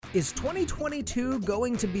Is 2022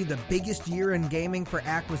 going to be the biggest year in gaming for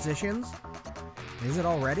acquisitions? Is it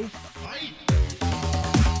already?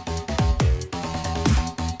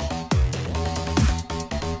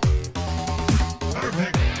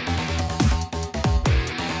 Perfect.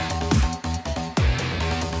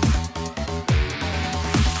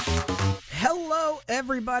 Hello,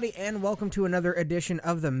 everybody, and welcome to another edition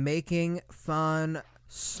of the Making Fun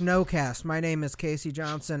Snowcast. My name is Casey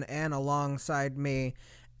Johnson, and alongside me,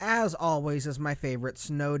 as always, is my favorite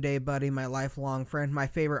snow day buddy, my lifelong friend, my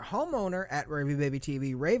favorite homeowner at Ravy Baby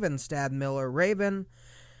TV, Raven Stad Miller. Raven,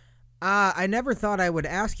 I never thought I would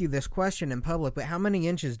ask you this question in public, but how many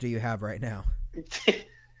inches do you have right now? You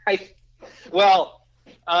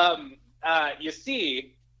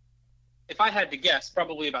see, if I had to guess,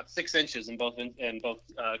 probably about 6 inches in both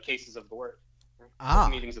cases of the word.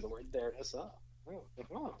 Meanings of the word. There it is.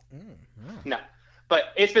 No.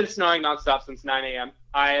 But it's been snowing nonstop since 9 a.m.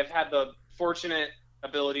 I have had the fortunate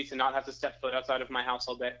ability to not have to step foot outside of my house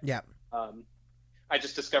all day. Yeah. I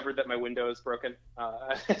just discovered that my window is broken,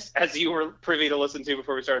 as you were privy to listen to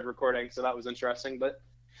before we started recording, so that was interesting. But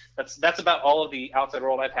that's about all of the outside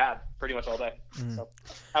world I've had pretty much all day. So,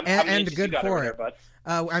 and good for it.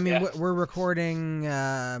 Yeah. We're recording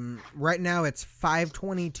right now. It's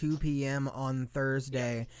 5:22 p.m. on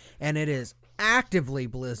Thursday, and it is actively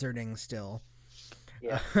blizzarding still.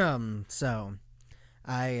 Yeah.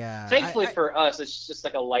 Thankfully for us, it's just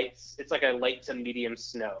like a light to medium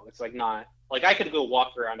snow. It's like not like I could go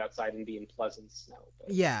walk around outside and be in pleasant snow. But.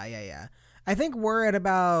 Yeah. I think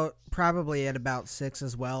we're probably at about 6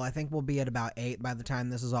 as well. I think we'll be at about 8 by the time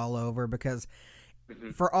this is all over because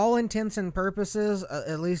for all intents and purposes,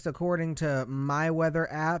 at least according to my weather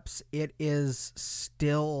apps, it is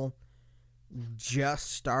still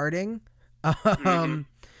just starting.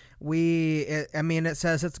 It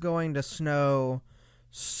says it's going to snow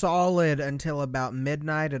solid until about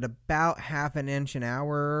midnight at about half an inch an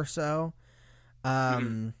hour or so.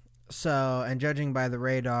 So, and judging by the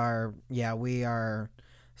radar, yeah, we are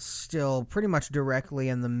still pretty much directly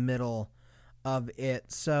in the middle of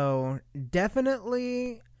it. So,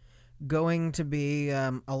 definitely going to be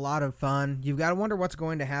a lot of fun. You've got to wonder what's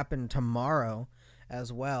going to happen tomorrow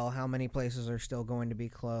as well. How many places are still going to be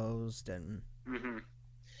closed and...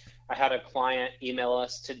 I had a client email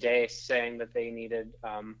us today saying that they needed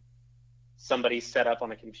somebody set up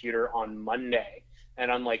on a computer on Monday. And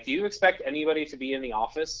I'm like, do you expect anybody to be in the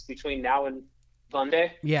office between now and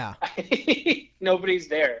Monday? Yeah. Nobody's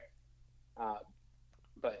there.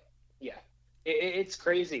 But yeah, it's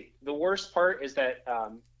crazy. The worst part is that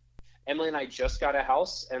Emily and I just got a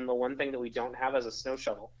house, and the one thing that we don't have is a snow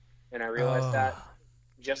shovel. And I realized that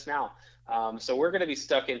just now. So we're going to be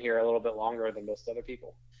stuck in here a little bit longer than most other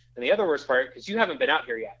people. And the other worst part, because you haven't been out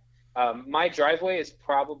here yet, my driveway is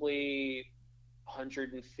probably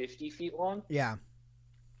 150 feet long. Yeah.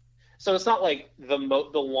 So it's not like the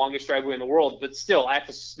longest driveway in the world, but still, I have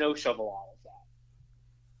to snow shovel all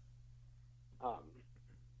of that,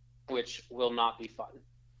 which will not be fun.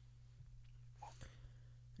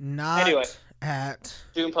 Anyway,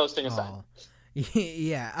 Doom posting aside.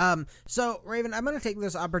 Yeah. So, Raven, I'm going to take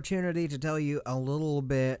this opportunity to tell you a little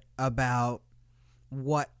bit about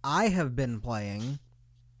what I have been playing.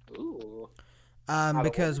 Ooh.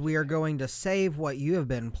 Because we are going to save what you have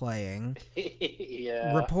been playing.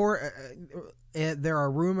 Yeah. There are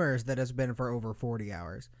rumors that it's been for over 40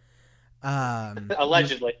 hours.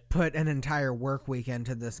 Allegedly. Put an entire work week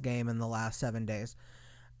into this game in the last 7 days.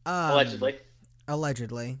 Allegedly.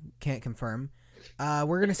 Can't confirm.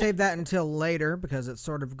 We're going to save that until later because it's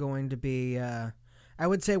sort of going to be, I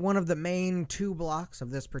would say, one of the main 2 blocks of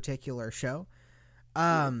this particular show.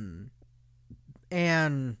 And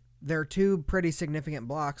they're 2 pretty significant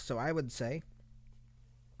blocks, so I would say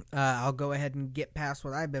I'll go ahead and get past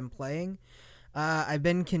what I've been playing. I've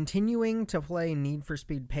been continuing to play Need for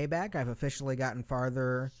Speed Payback. I've officially gotten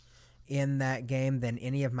farther in that game than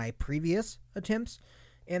any of my previous attempts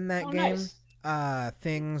in that game. Nice.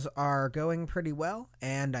 Things are going pretty well,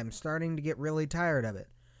 and I'm starting to get really tired of it.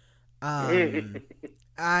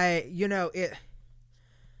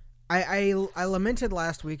 I lamented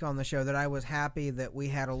last week on the show that I was happy that we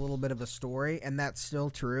had a little bit of a story, and that's still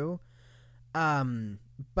true.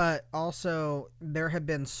 But also, there have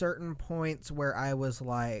been certain points where I was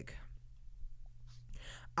like,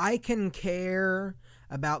 I can care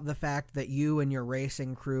about the fact that you and your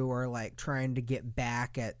racing crew are like trying to get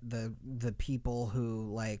back at the people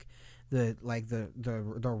who the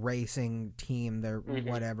racing team,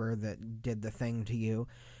 whatever that did the thing to you.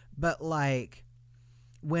 But like,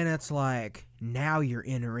 when it's like, now you're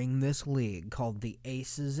entering this league called the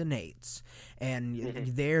Aces and Eights, and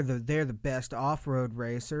they're the best off-road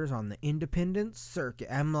racers on the independent circuit.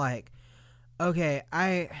 I'm like, okay,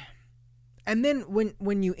 and then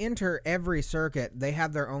when you enter every circuit, they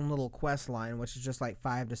have their own little quest line, which is just like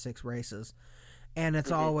 5 to 6 races, and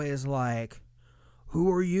it's always like,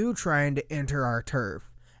 who are you trying to enter our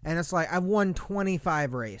turf? And it's like, I've won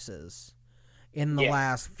 25 races in the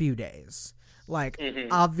last few days. Like,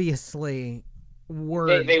 obviously,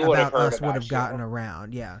 word they about us about would have you. gotten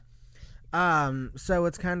around, yeah. So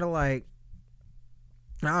it's kind of like,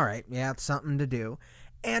 all right, yeah, it's something to do.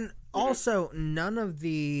 And also, none of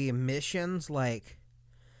the missions, like,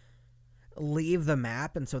 leave the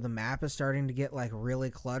map, and so the map is starting to get, like, really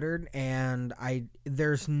cluttered, and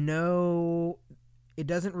it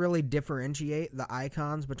doesn't really differentiate the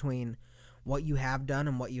icons between what you have done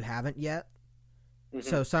and what you haven't yet.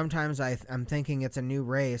 So sometimes I'm thinking it's a new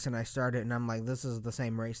race, and I start it, and I'm like, this is the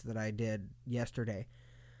same race that I did yesterday.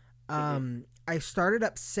 I started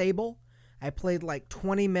up Sable. I played like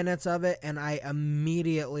 20 minutes of it, and I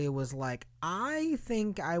immediately was like, I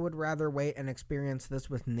think I would rather wait and experience this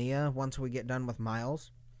with Nia once we get done with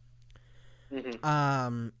Miles.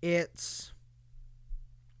 It's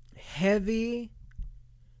heavy,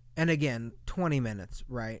 and again, 20 minutes,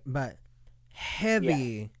 right? But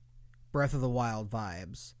heavy Breath of the Wild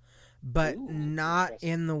vibes, but not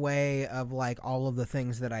in the way of like all of the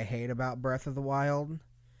things that I hate about Breath of the Wild.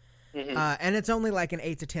 And it's only like an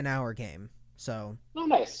 8 to 10 hour game, so. Oh,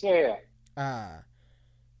 nice. Yeah.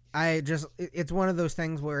 It's one of those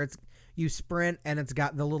things where you sprint and it's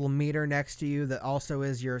got the little meter next to you that also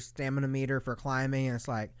is your stamina meter for climbing, and it's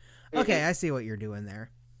like, okay, I see what you're doing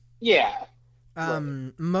there. Yeah.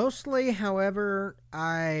 Mostly, however,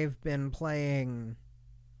 I've been playing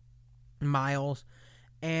Miles,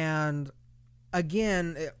 and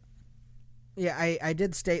again, I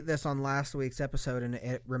did state this on last week's episode, and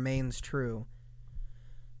it remains true.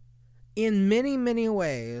 In many, many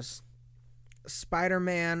ways,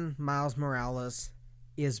 Spider-Man Miles Morales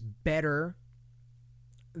is better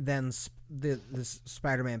than the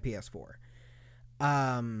Spider-Man PS4.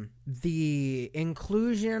 The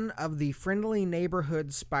inclusion of the Friendly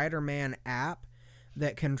Neighborhood Spider-Man app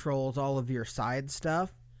that controls all of your side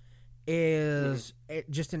stuff is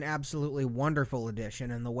just an absolutely wonderful addition,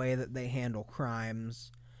 and the way that they handle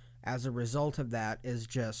crimes as a result of that is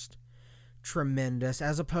just tremendous,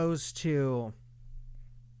 as opposed to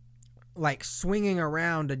like swinging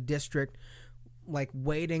around a district, like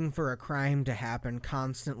waiting for a crime to happen,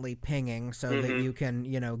 constantly pinging so that you can,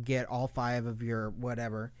 get all 5 of your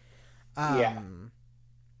whatever.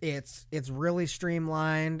 It's really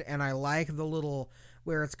streamlined, and I like the little,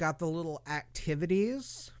 where it's got the little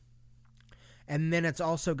activities, and then it's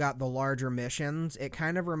also got the larger missions. It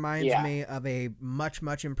kind of reminds me of a much,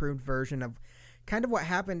 much improved version of kind of what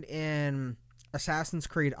happened in Assassin's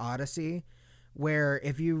Creed Odyssey, where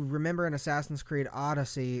if you remember in Assassin's Creed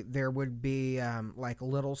Odyssey, there would be like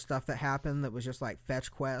little stuff that happened that was just like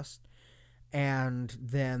fetch quest, and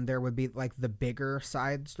then there would be like the bigger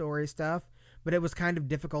side story stuff, but it was kind of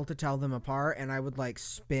difficult to tell them apart, and I would like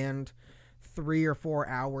spend 3 or 4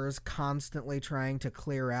 hours constantly trying to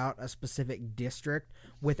clear out a specific district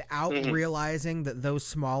without realizing that those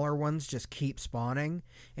smaller ones just keep spawning,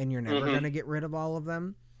 and you're never going to get rid of all of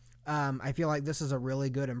them. I feel like this is a really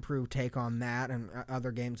good improved take on that, and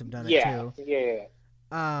other games have done it too.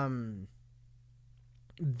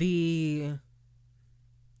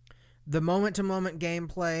 The moment-to-moment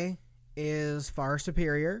gameplay is far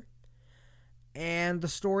superior, and the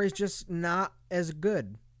story's just not as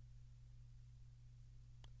good.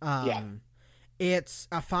 It's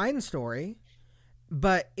a fine story,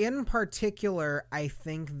 but in particular, I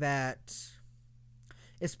think that,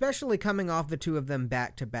 especially coming off the two of them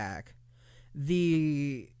back to back,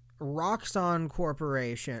 the Roxxon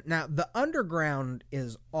Corporation. Now, the Underground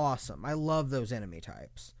is awesome. I love those enemy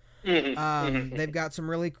types. They've got some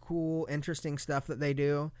really cool, interesting stuff that they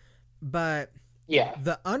do, but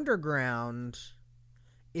the Underground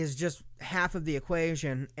is just half of the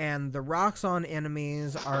equation, and the Roxxon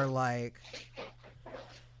enemies are like,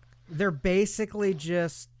 they're basically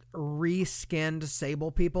just reskinned Sable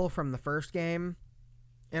people from the first game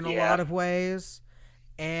in a lot of ways,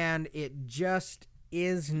 and it just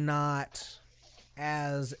is not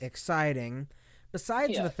as exciting,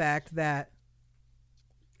 besides the fact that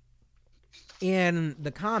in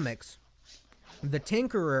the comics, the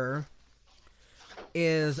Tinkerer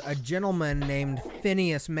is a gentleman named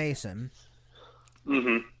Phineas Mason,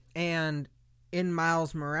 and in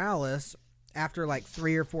Miles Morales, after like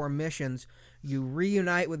 3 or 4 missions, you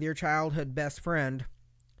reunite with your childhood best friend,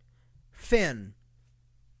 Finn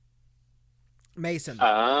Mason.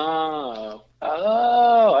 I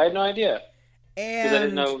had no idea. And Because I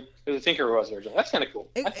didn't know who the Tinkerer was originally. That's kind of cool.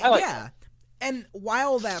 I like that. And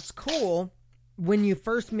while that's cool, when you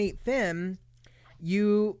first meet Finn,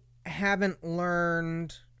 you haven't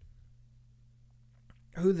learned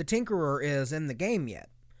who the Tinkerer is in the game yet.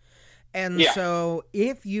 And so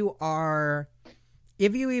if you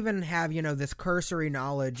even have, this cursory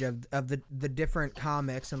knowledge of the different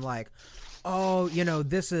comics and like, oh,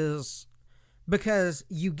 this is... Because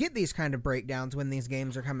you get these kind of breakdowns when these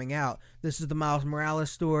games are coming out. This is the Miles Morales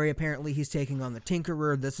story. Apparently he's taking on the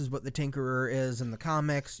Tinkerer. This is what the Tinkerer is in the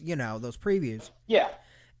comics. Those previews. Yeah.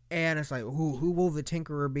 And it's like, who will the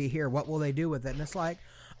Tinkerer be here? What will they do with it? And it's like,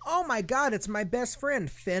 oh my God, it's my best friend,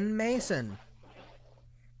 Finn Mason.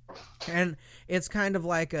 And it's kind of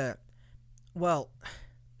like well,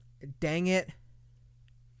 dang it.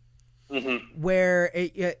 Mm-hmm. Where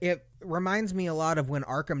it reminds me a lot of when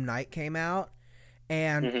Arkham Knight came out.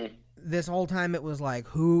 And this whole time it was like,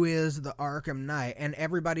 who is the Arkham Knight? And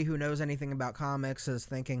everybody who knows anything about comics is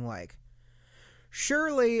thinking like,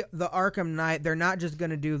 surely the Arkham Knight, they're not just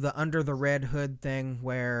going to do the Under the Red Hood thing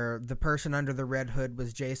where the person under the Red Hood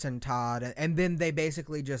was Jason Todd. And then they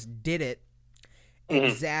basically just did it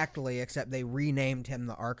exactly, except they renamed him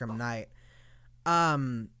the Arkham Knight.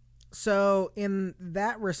 So in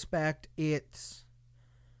that respect, it's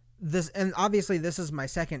this, and obviously this is my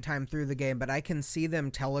second time through the game, but I can see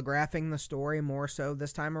them telegraphing the story more so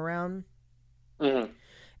this time around.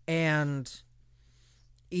 And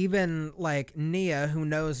even like Nia, who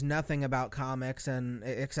knows nothing about comics and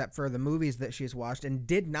except for the movies that she's watched, and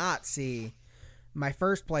did not see my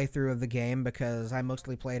first playthrough of the game because I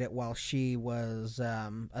mostly played it while she was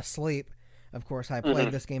asleep. Of course, I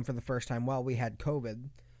played this game for the first time while we had COVID.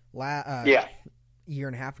 Year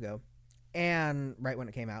and a half ago, and right when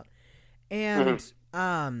it came out, and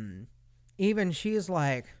even she's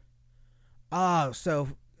like, oh, so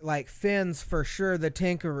like Finn's for sure the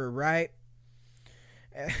Tinkerer, right?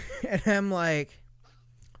 And I'm like,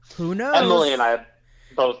 who knows? Emily and I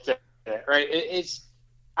both did it, right?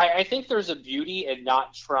 I think there's a beauty in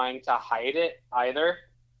not trying to hide it either.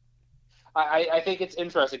 I think it's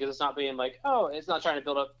interesting because it's not being like, oh, it's not trying to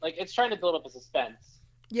build up, like it's trying to build up a suspense.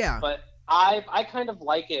 Yeah. But I kind of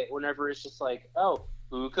like it whenever it's just like, oh,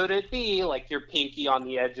 who could it be? Like your pinky on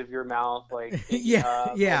the edge of your mouth, like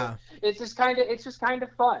yeah. It's just kind of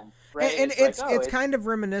fun, right? And it's kind of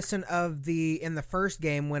reminiscent of in the first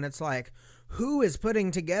game when it's like, who is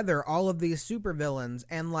putting together all of these supervillains,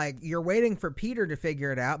 and like you're waiting for Peter to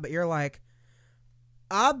figure it out, but you're like,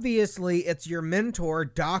 obviously it's your mentor,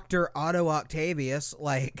 Dr. Otto Octavius,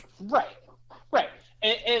 like right,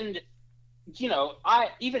 and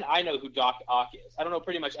I know who Doc Ock is. I don't know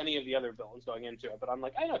pretty much any of the other villains going into it, but I'm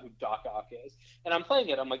like, I know who Doc Ock is. And I'm playing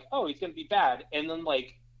it, I'm like, oh, he's going to be bad. And then,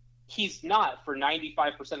 like, he's not for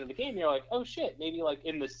 95% of the game. You're like, oh, shit, maybe, like,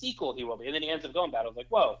 in the sequel he will be. And then he ends up going bad. I was like,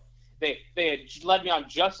 whoa, they had led me on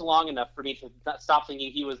just long enough for me to stop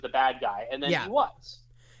thinking he was the bad guy. And then he was.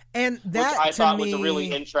 And that, which I thought was a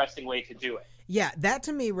really interesting way to do it. Yeah, that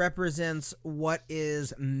to me represents what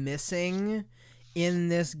is missing in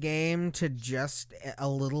this game to just a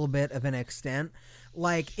little bit of an extent.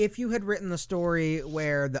 Like, if you had written the story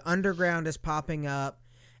where the underground is popping up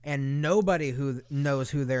and nobody who knows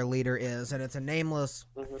who their leader is, and it's a nameless,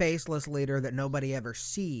 faceless leader that nobody ever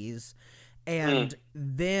sees, and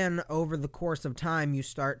then over the course of time you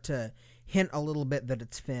start to hint a little bit that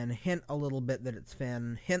it's Finn, hint a little bit that it's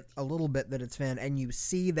Finn, hint a little bit that it's Finn, and you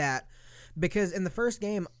see that. Because in the first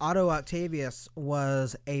game, Otto Octavius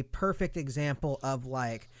was a perfect example of,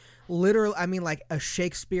 like, literally, I mean, like, a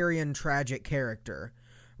Shakespearean tragic character,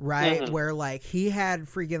 right? Where, like, he had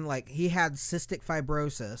cystic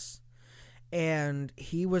fibrosis, and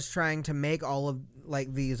he was trying to make all of,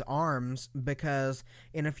 like, these arms because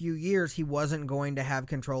in a few years he wasn't going to have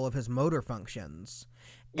control of his motor functions.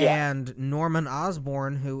 Yeah. And Norman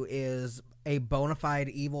Osborn, who is a bona fide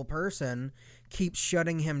evil person, keeps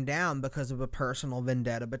shutting him down because of a personal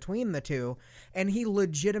vendetta between the two, and he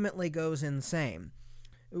legitimately goes insane.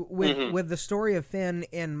 With the story of Finn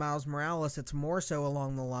in Miles Morales, it's more so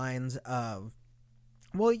along the lines of,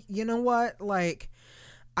 well, you know what? Like,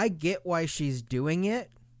 I get why she's doing it,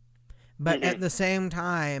 but at the same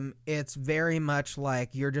time, it's very much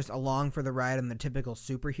like you're just along for the ride in the typical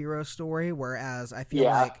superhero story, whereas I feel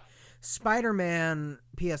like Spider-Man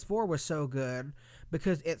PS4 was so good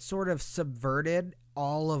because it sort of subverted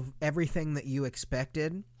all of everything that you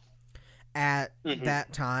expected at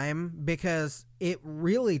that time, because it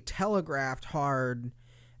really telegraphed hard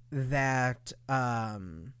that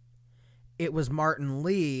it was Martin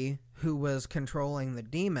Lee who was controlling the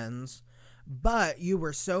demons, but you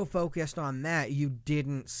were so focused on that you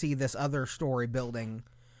didn't see this other story building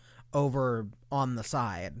over on the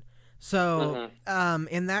side. So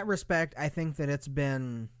in that respect, I think that it's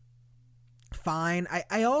been fine.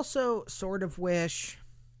 I also sort of wish,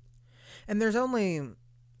 and there's only,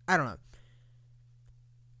 I don't know,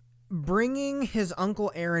 bringing his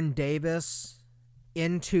uncle Aaron Davis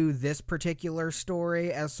into this particular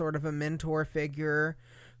story as sort of a mentor figure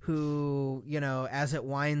who, you know, as it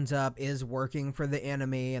winds up is working for the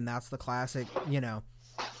enemy, and that's the classic, you know,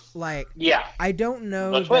 like, Yeah. I don't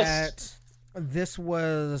know that this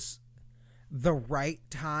was the right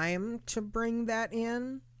time to bring that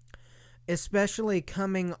in, especially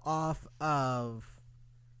coming off of,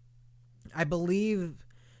 I believe,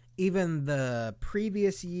 even the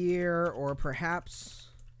previous year or perhaps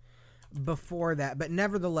before that, but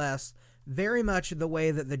nevertheless, very much the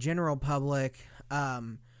way that the general public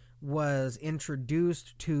was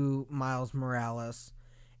introduced to Miles Morales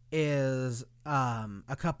is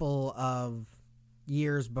a couple of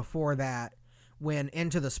years before that, when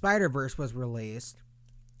Into the Spider-Verse was released,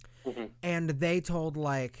 and they told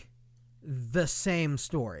like the same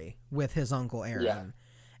story with his Uncle Aaron. Yeah.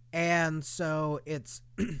 And so it's,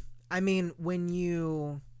 I mean, when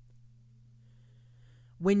you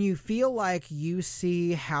feel like you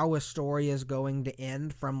see how a story is going to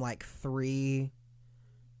end from like 3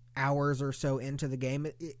 hours or so into the game,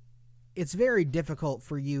 it's very difficult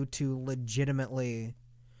for you to legitimately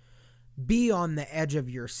be on the edge of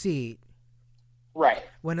your seat. Right.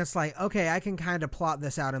 When it's like, okay, I can kind of plot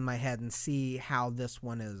this out in my head and see how this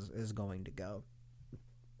one is going to go.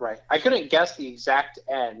 Right. I couldn't guess the exact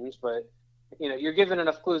end, but you know, you're given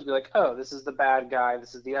enough clues to be like, oh, this is the bad guy,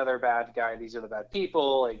 this is the other bad guy, these are the bad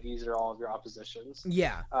people, like these are all of your oppositions.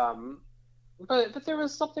 Yeah. But there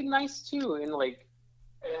was something nice too, in like,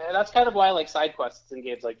 that's kind of why I like side quests in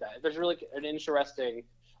games like that. There's really an interesting,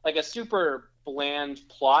 like a super bland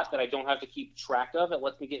plot that I don't have to keep track of. It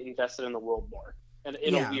lets me get invested in the world more, and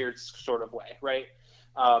in a weird sort of way, right?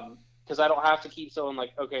 Because I don't have to keep someone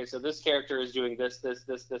like, okay, so this character is doing this,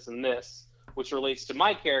 and this, which relates to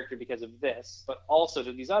my character because of this, but also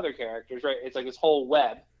to these other characters, right? It's like this whole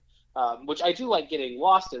web, which I do like getting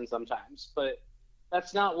lost in sometimes, but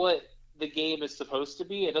that's not what the game is supposed to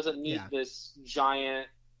be. It doesn't need this giant,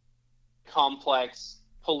 complex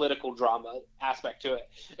political drama aspect to it.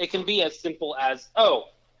 It can be as simple as, oh,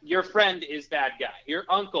 your friend is bad guy, your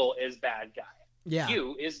uncle is bad guy,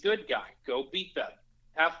 you is good guy, go beat them,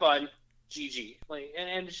 have fun, GG. Like,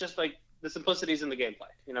 and it's just like the simplicities in the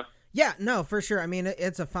gameplay, you know? Yeah, no, for sure. I mean,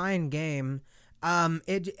 it's a fine game.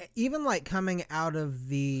 It even like coming out of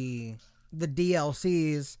the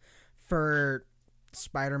DLCs for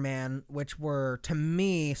Spider-Man, which were to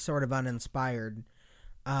me sort of uninspired.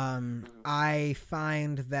 I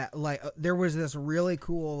find that like there was this really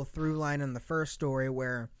cool through line in the first story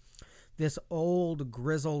where this old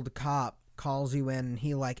grizzled cop calls you in and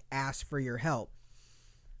he like asks for your help,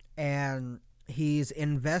 and he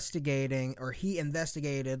investigated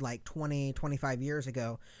like 25 years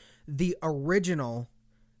ago the original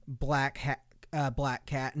Black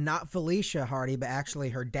Cat, not Felicia Hardy, but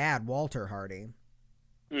actually her dad, Walter Hardy.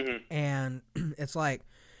 And it's like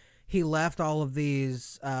he left all of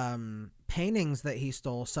these paintings that he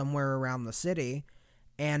stole somewhere around the city,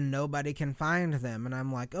 and nobody can find them. And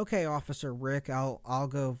I'm like, okay, Officer Rick, I'll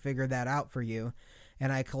go figure that out for you.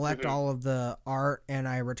 And I collect all of the art and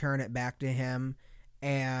I return it back to him.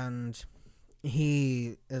 And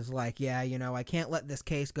he is like, yeah, you know, I can't let this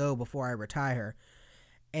case go before I retire.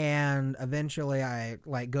 And eventually I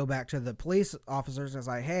like go back to the police officers and it's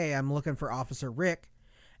like, hey, I'm looking for Officer Rick.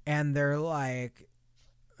 And they're like,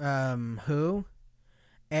 who?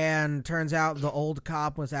 And turns out the old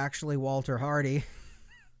cop was actually Walter Hardy.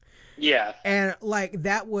 Yeah. And like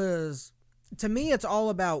that was, to me, it's all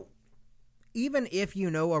about, even if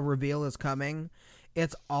you know a reveal is coming,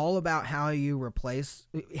 it's all about how you place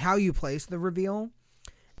the reveal.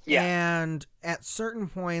 Yeah. And at certain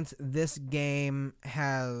points, this game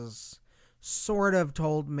has sort of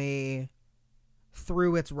told me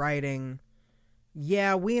through its writing,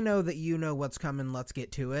 yeah, we know that you know what's coming, let's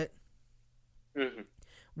get to it.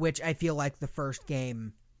 Which I feel like the first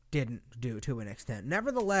game didn't do to an extent.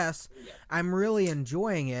 Nevertheless, I'm really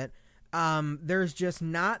enjoying it. There's just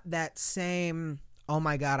not that same, oh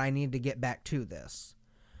my god, I need to get back to this.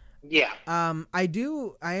 Yeah. I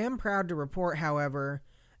am proud to report, however,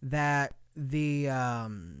 that the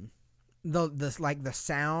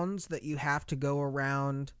sounds that you have to go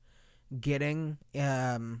around getting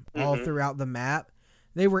all throughout the map,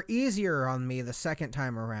 they were easier on me the second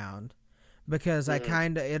time around. because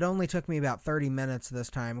it only took me about 30 minutes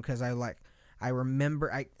this time because I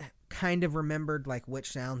kind of remembered like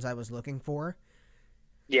which sounds I was looking for.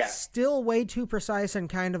 Yeah. Still way too precise and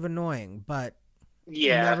kind of annoying, but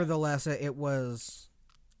nevertheless, it was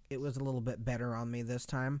a little bit better on me this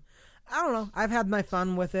time. I don't know. I've had my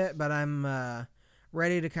fun with it, but I'm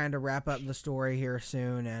ready to kind of wrap up the story here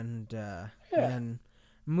soon and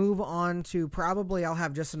move on to probably I'll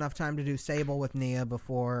have just enough time to do Sable with Nia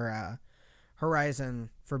before Horizon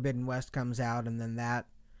Forbidden West comes out, and then that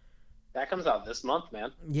comes out this month,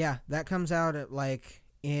 man. Yeah, that comes out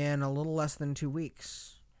in a little less than 2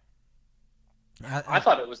 weeks. I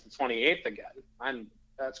thought it was the 28th again.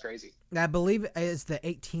 That's crazy. I believe it's the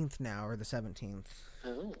 18th now or the 17th.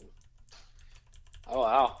 Oh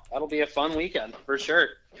wow, that'll be a fun weekend for sure.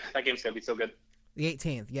 That game's gonna be so good. The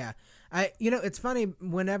 18th, yeah. It's funny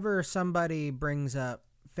whenever somebody brings up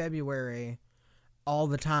February all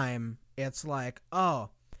the time. It's like, oh,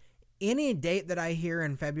 any date that I hear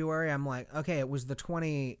in February, I'm like, okay, it was the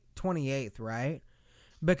 28th, right?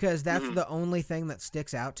 Because that's the only thing that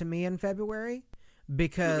sticks out to me in February.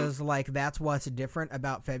 Because that's what's different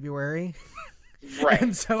about February. Right.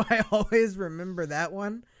 And so I always remember that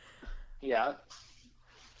one. Yeah.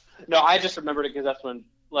 No, I just remembered it because that's when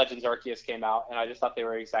Legends Arceus came out, and I just thought they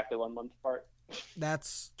were exactly 1 month apart.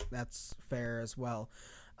 That's fair as well.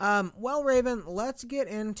 Well, Raven, let's get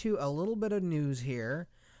into a little bit of news here.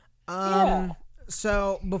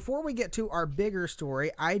 So before we get to our bigger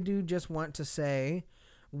story, I do just want to say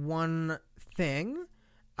one thing.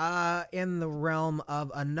 In the realm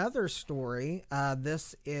of another story,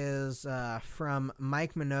 this is from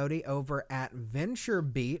Mike Minotti over at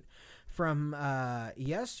VentureBeat from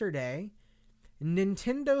yesterday.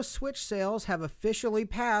 Nintendo Switch sales have officially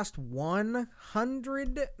passed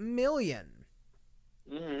 100 million.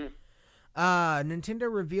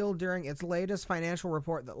 Nintendo revealed during its latest financial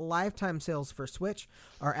report that lifetime sales for Switch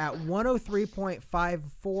are at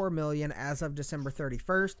 103.54 million as of December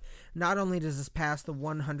 31st. Not only does this pass the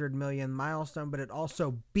 100 million milestone, but it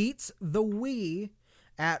also beats the Wii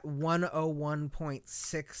at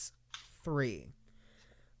 101.63.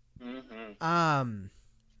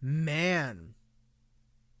 Man,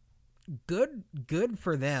 good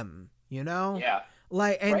for them, Yeah.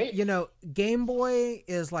 And Game Boy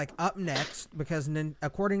is up next because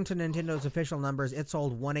according to Nintendo's official numbers, it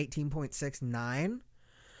sold 118.69.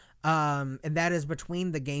 And that is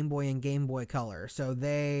between the Game Boy and Game Boy Color. So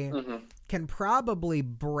they can probably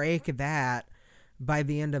break that by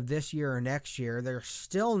the end of this year or next year. There's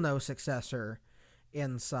still no successor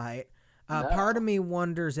in sight. No. Part of me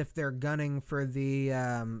wonders if they're gunning for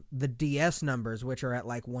the DS numbers, which are at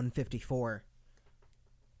 154.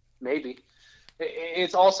 Maybe.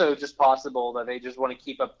 It's also just possible that they just want to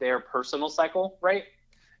keep up their personal cycle, right?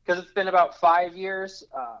 Because it's been about 5 years,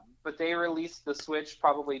 but they released the Switch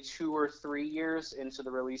probably 2 or 3 years into the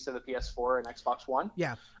release of the PS4 and Xbox One.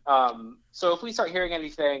 Yeah. So if we start hearing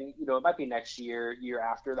anything, it might be next year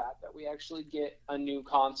after that we actually get a new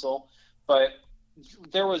console. But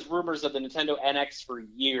there was rumors of the Nintendo NX for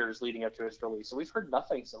years leading up to its release, so we've heard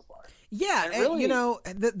nothing so far. Yeah, and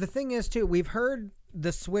the thing is too, we've heard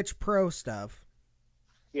the Switch Pro stuff.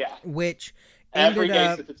 Yeah. Which every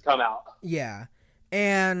day since it's come out. Yeah.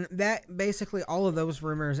 And that basically all of those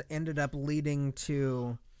rumors ended up leading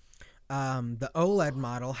to the OLED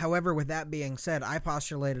model. However, with that being said, I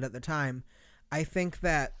postulated at the time, I think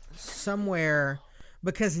that somewhere,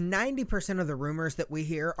 because 90% of the rumors that we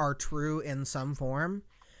hear are true in some form,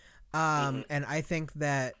 and I think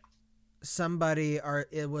that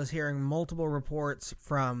it was hearing multiple reports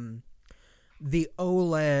from the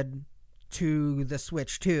OLED to the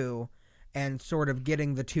Switch 2 and sort of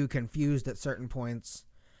getting the two confused at certain points.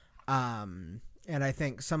 And I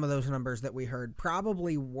think some of those numbers that we heard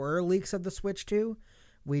probably were leaks of the Switch 2.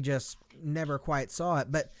 We just never quite saw it.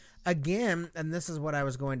 But again, and this is what I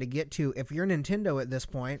was going to get to, if you're Nintendo at this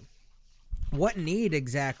point, what need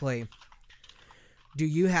exactly do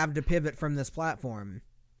you have to pivot from this platform?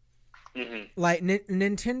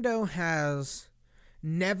 Nintendo has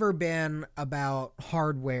never been about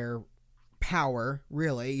hardware power,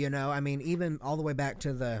 really, even all the way back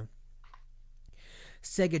to the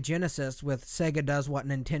Sega Genesis with Sega does what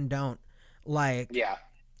Nintendo don't.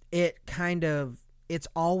 It's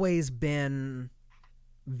always been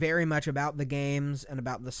very much about the games and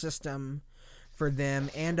about the system for them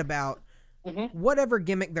and about whatever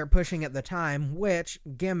gimmick they're pushing at the time, which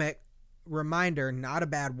gimmick, reminder, not a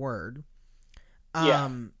bad word.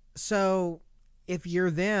 So if you're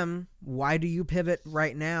them, why do you pivot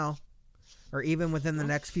right now? Or even within the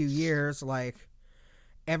next few years,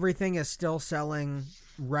 everything is still selling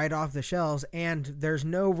right off the shelves, and there's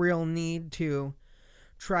no real need to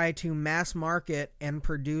try to mass market and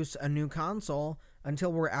produce a new console until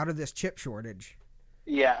we're out of this chip shortage.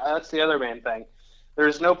 Yeah, that's the other main thing.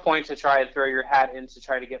 There's no point to try and throw your hat in to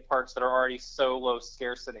try to get parts that are already so low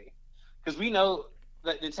scarcity. Because we know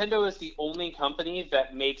that Nintendo is the only company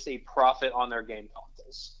that makes a profit on their game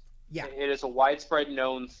consoles. Yeah. It is a widespread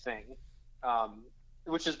known thing.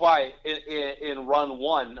 Which is why in run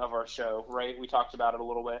one of our show, right, we talked about it a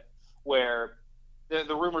little bit, where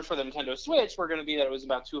the rumors for the Nintendo Switch were going to be that it was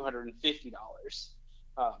about $250.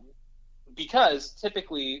 Because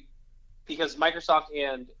Microsoft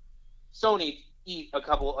and Sony eat a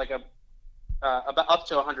couple, about up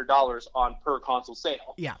to $100 on per console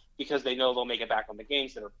sale. Yeah. Because they know they'll make it back on the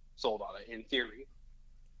games that are sold on it, in theory.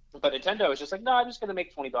 But Nintendo is just like, no, I'm just going to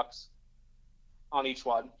make $20 on each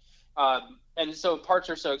one. And so parts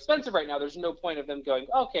are so expensive right now, there's no point of them going,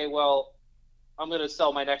 okay, well, I'm going to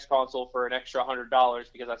sell my next console for an extra $100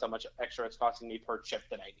 because that's how much extra it's costing me per chip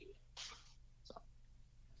that I need. So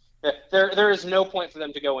there is no point for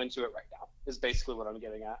them to go into it right now, is basically what I'm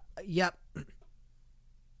getting at. Yep.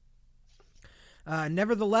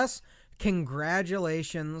 Nevertheless,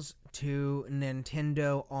 congratulations to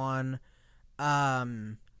Nintendo on...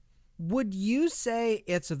 would you say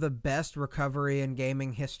it's the best recovery in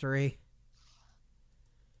gaming history?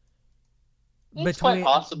 It's quite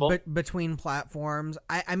possible. Between platforms.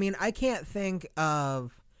 I mean, I can't think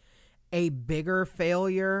of a bigger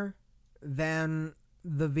failure than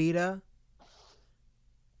the Vita.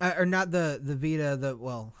 Or not the Vita,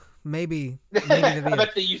 maybe the Vita. I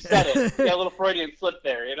bet that you said it. Yeah, a little Freudian slip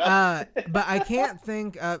there, you know? But I can't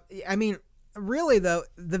think of... I mean, really, though,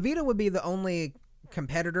 the Vita would be the only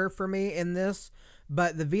competitor for me in this,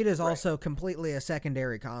 but the Vita is also completely a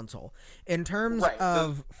secondary console. In terms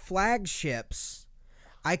of flagships,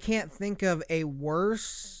 I can't think of a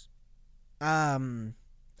worse out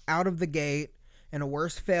of the gate and a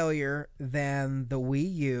worse failure than the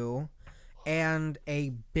Wii U and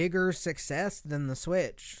a bigger success than the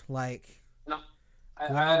Switch. No,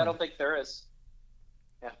 I don't think there is.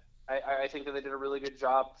 Yeah, I think that they did a really good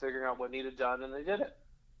job figuring out what needed done, and they did it.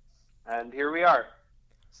 And here we are.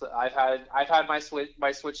 So I've had my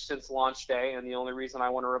Switch since launch day, and the only reason I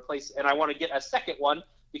want to replace and I want to get a second one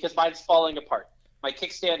because mine's falling apart. My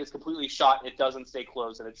kickstand is completely shot. It doesn't stay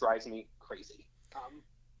closed, and it drives me crazy.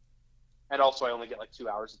 And also, I only get 2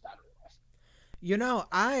 hours of battery life. You know,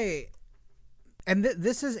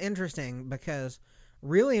 this is interesting because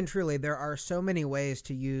really and truly, there are so many ways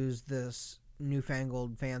to use this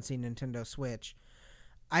newfangled fancy Nintendo Switch.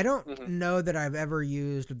 I don't know that I've ever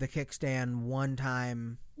used the kickstand one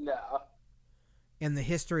time in the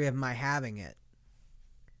history of my having it.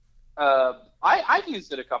 I've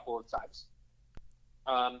used it a couple of times.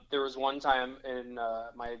 There was one time in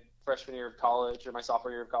my freshman year of college, or my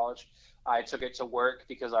sophomore year of college, I took it to work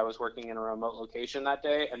because I was working in a remote location that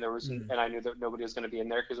day, and and I knew that nobody was going to be in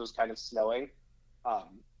there because it was kind of snowing.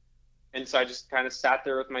 And so I just kind of sat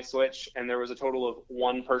there with my Switch, and there was a total of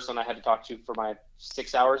one person I had to talk to for my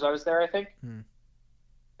 6 hours I was there, I think.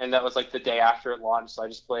 And that was the day after it launched, so I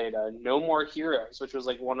just played No More Heroes, which was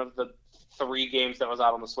one of the 3 games that was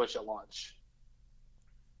out on the Switch at launch.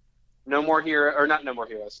 Not No More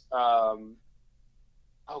Heroes.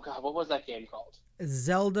 Oh god, what was that game called?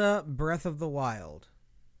 Zelda Breath of the Wild.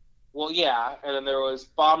 Well, yeah, and then there was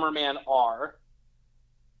Bomberman R.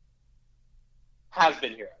 Has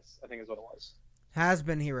Been Heroes, I think is what it was. Has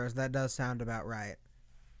Been Heroes, that does sound about right.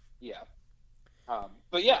 Yeah.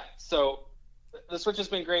 But yeah, so the Switch has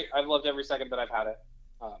been great. I've loved every second that I've had it.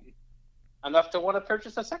 Enough to want to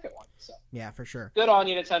purchase a second one. So. Yeah, for sure. Good on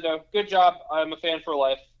you, Nintendo. Good job. I'm a fan for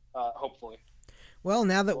life, hopefully. Well,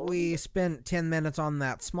 now that we spent 10 minutes on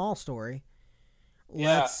that small story,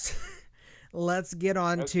 let's get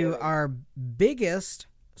on to our biggest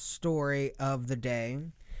story of the day.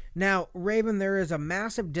 Now, Raven, there is a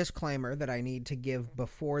massive disclaimer that I need to give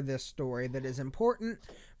before this story that is important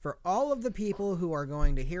for all of the people who are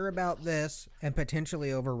going to hear about this and potentially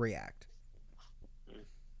overreact.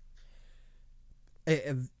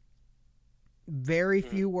 Very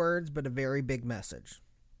few words, but a very big message.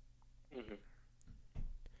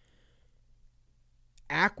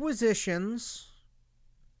 Acquisitions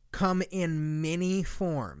come in many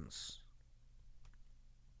forms,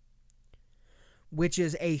 which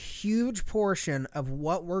is a huge portion of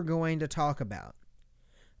what we're going to talk about.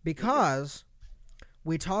 Because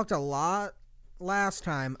we talked a lot last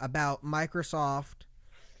time about Microsoft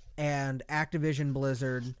and Activision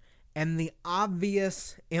Blizzard and the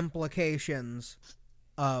obvious implications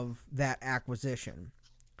of that acquisition.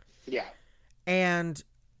 Yeah. And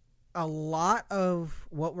a lot of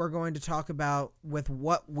what we're going to talk about with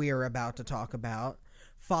what we're about to talk about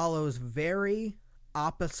follows very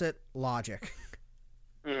opposite logic.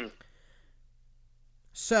 Mm.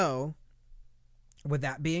 So, with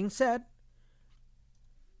that being said,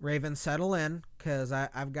 Raven, settle in, because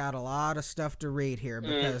I've got a lot of stuff to read here,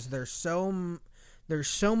 because there's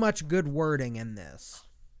so much good wording in this.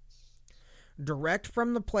 Direct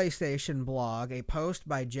from the PlayStation blog, a post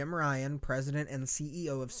by Jim Ryan, president and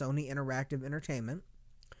CEO of Sony Interactive Entertainment.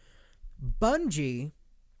 Bungie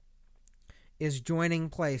is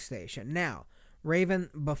joining PlayStation. Now, Raven,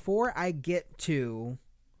 before I get to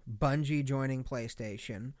Bungie joining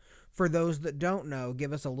PlayStation, for those that don't know,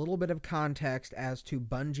 give us a little bit of context as to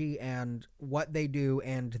Bungie and what they do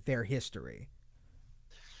and their history.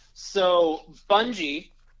 So Bungie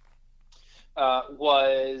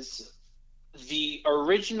was the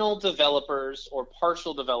original developers or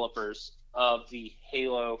partial developers of the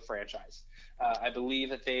Halo franchise. I believe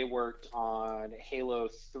that they worked on Halo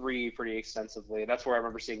 3 pretty extensively. That's where I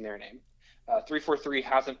remember seeing their name. 343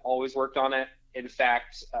 hasn't always worked on it. In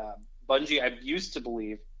fact, Bungie, I used to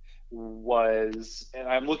believe, was, and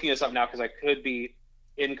I'm looking this up now because I could be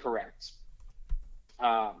incorrect.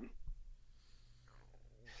 But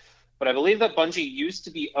I believe that Bungie used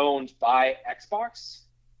to be owned by Xbox.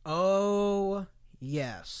 Oh,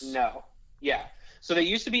 yes. No. Yeah. So they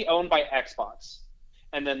used to be owned by Xbox,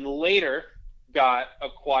 and then later got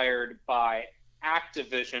acquired by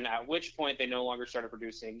Activision, at which point they no longer started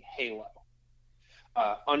producing Halo.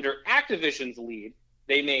 Under Activision's lead,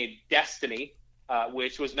 they made Destiny,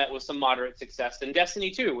 which was met with some moderate success, and Destiny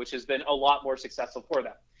 2, which has been a lot more successful for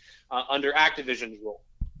them, under Activision's rule.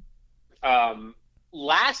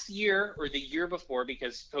 Last year, or the year before,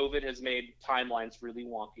 because COVID has made timelines really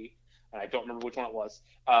wonky, and I don't remember which one it was,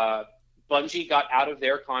 Bungie got out of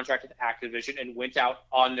their contract with Activision and went out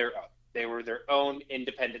on their own. They were their own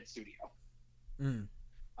independent studio,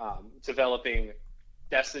 developing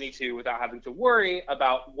Destiny 2 without having to worry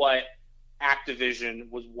about what Activision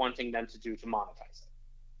was wanting them to do to monetize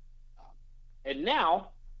it. And now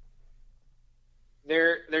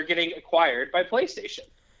they're getting acquired by PlayStation.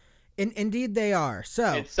 Indeed they are.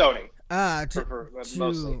 So it's Sony.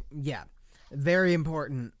 Mostly. Yeah. Very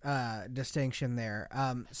important distinction there.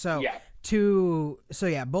 Yeah.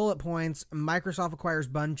 Bullet points. Microsoft acquires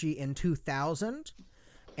Bungie in 2000,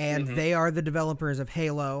 and they are the developers of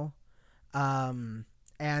Halo. And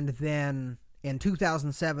then in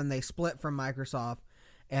 2007, they split from Microsoft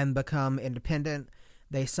and become independent.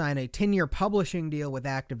 They sign a 10-year publishing deal with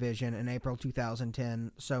Activision in April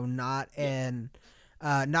 2010. So not an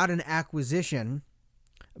acquisition,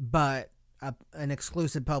 but an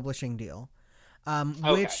exclusive publishing deal,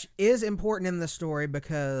 which is important in the story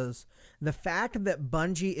because the fact that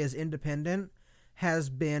Bungie is independent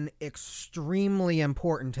has been extremely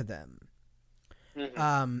important to them.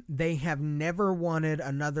 They have never wanted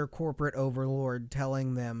another corporate overlord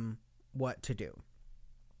telling them what to do.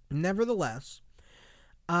 Nevertheless,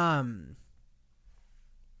 the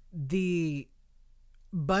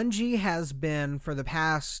Bungie has been, for the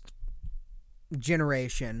past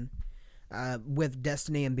generation, with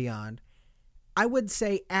Destiny and beyond, I would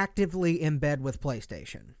say actively in bed with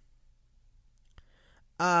PlayStation.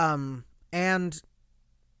 And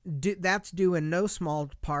that's due in no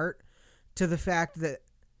small part to the fact that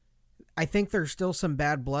I think there's still some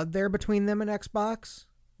bad blood there between them and Xbox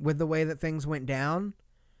with the way that things went down.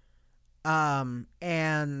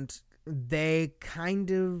 And they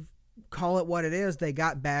kind of call it what it is. They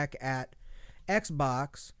got back at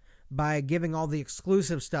Xbox by giving all the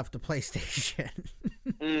exclusive stuff to PlayStation.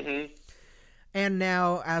 And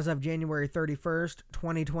now, as of January 31st,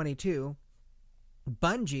 2022,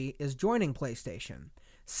 Bungie is joining PlayStation,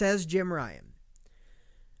 says Jim Ryan.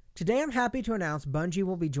 Today I'm happy to announce Bungie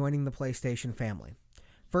will be joining the PlayStation family.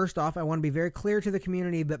 First off, I want to be very clear to the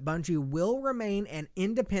community that Bungie will remain an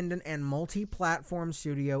independent and multi-platform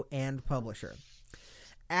studio and publisher.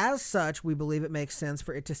 As such, we believe it makes sense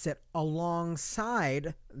for it to sit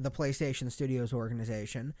alongside the PlayStation Studios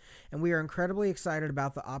organization, and we are incredibly excited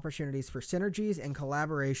about the opportunities for synergies and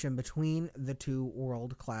collaboration between the two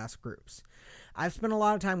world-class groups. I've spent a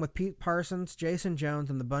lot of time with Pete Parsons, Jason Jones,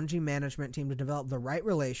 and the Bungie management team to develop the right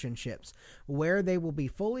relationships where they will be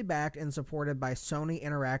fully backed and supported by Sony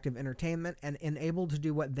Interactive Entertainment and enabled to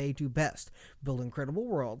do what they do best, build incredible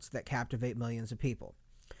worlds that captivate millions of people.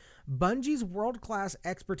 Bungie's world-class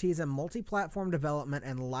expertise in multi-platform development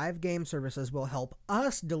and live game services will help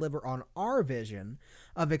us deliver on our vision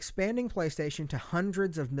of expanding PlayStation to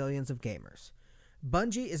hundreds of millions of gamers.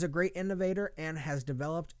 Bungie is a great innovator and has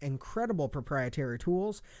developed incredible proprietary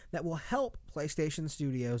tools that will help PlayStation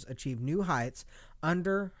Studios achieve new heights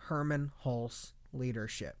under Hermen Hulst's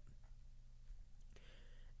leadership.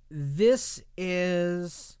 There's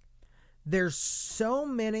so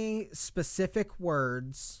many specific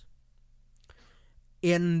words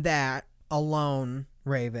in that alone,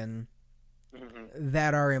 Raven,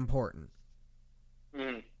 that are important.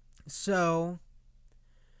 So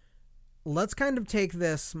let's kind of take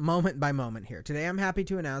this moment by moment here. Today I'm happy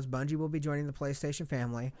to announce Bungie will be joining the PlayStation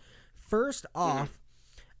family. First off,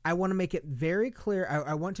 I want to make it very clear.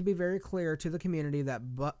 I want to be very clear to the community that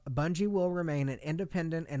Bungie will remain an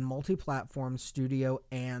independent and multi-platform studio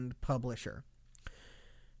and publisher.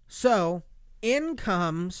 So, in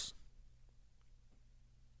comes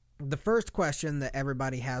the first question that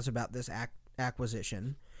everybody has about this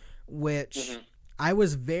acquisition, which I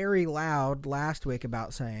was very loud last week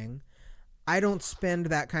about saying, I don't spend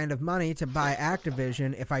that kind of money to buy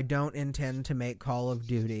Activision if I don't intend to make Call of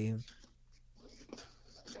Duty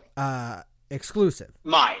exclusive.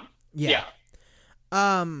 Mine. Yeah.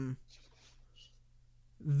 The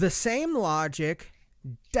same logic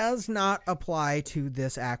does not apply to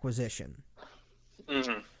this acquisition.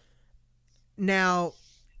 Now,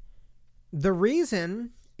 the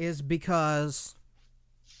reason is because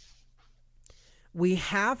we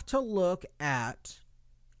have to look at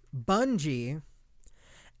Bungie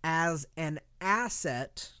as an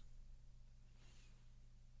asset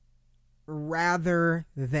rather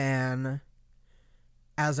than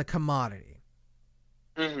as a commodity.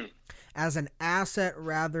 As an asset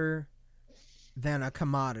rather than a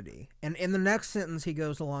commodity. And in the next sentence, he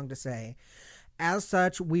goes along to say, as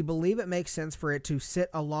such, we believe it makes sense for it to sit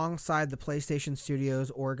alongside the PlayStation Studios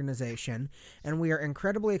organization, and we are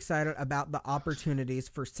incredibly excited about the opportunities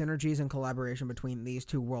for synergies and collaboration between these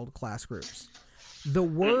two world-class groups. The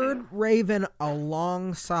word Raven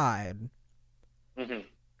alongside,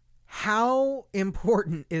 how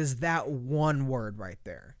important is that one word right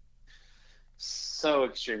there? So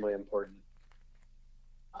extremely important.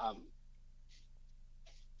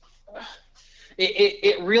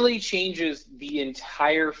 It really changes the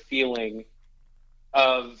entire feeling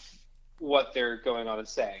of what they're going on and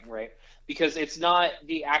saying, right? Because it's not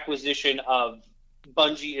the acquisition of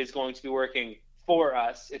Bungie is going to be working for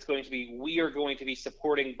us. It's going to be, we are going to be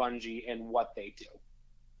supporting Bungie in what they do.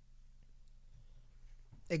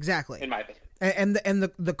 Exactly. In my opinion. And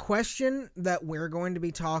the question that we're going to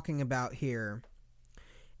be talking about here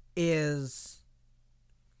is,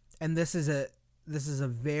 and this is a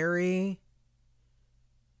very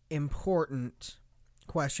important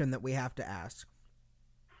question that we have to ask.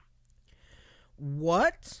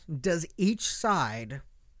 What does each side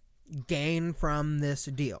gain from this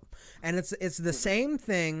deal? And it's the same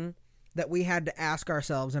thing that we had to ask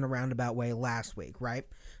ourselves in a roundabout way last week, right?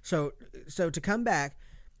 So to come back,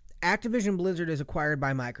 Activision Blizzard is acquired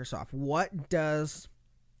by Microsoft. What does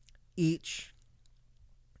each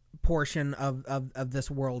portion of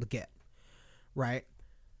this world get, right?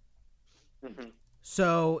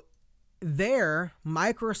 So there,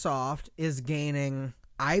 Microsoft is gaining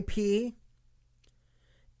IP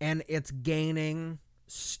and it's gaining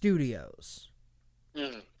studios.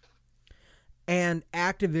 And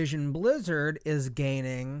Activision Blizzard is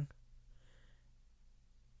gaining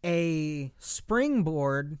a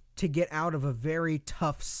springboard to get out of a very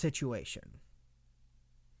tough situation.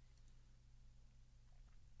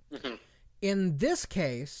 In this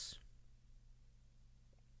case,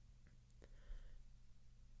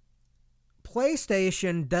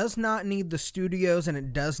 PlayStation does not need the studios and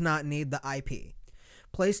it does not need the IP.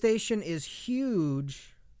 PlayStation is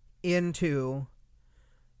huge into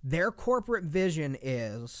their corporate vision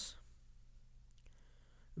is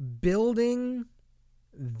building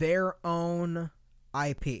their own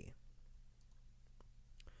IP.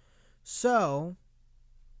 So,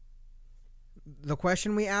 the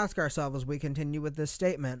question we ask ourselves as we continue with this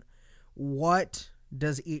statement, what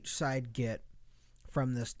does each side get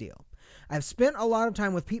from this deal? I've spent a lot of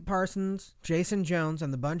time with Pete Parsons, Jason Jones,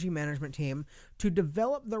 and the Bungie management team to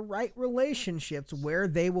develop the right relationships where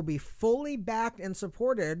they will be fully backed and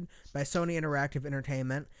supported by Sony Interactive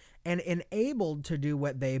Entertainment and enabled to do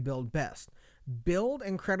what they build best. Build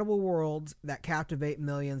incredible worlds that captivate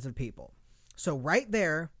millions of people. So right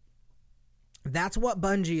there, that's what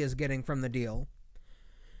Bungie is getting from the deal,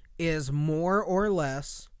 is more or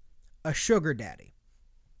less a sugar daddy.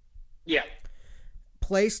 Yeah.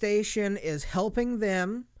 PlayStation is helping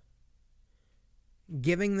them,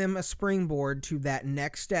 giving them a springboard to that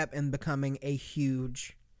next step in becoming a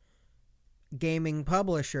huge gaming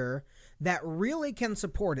publisher that really can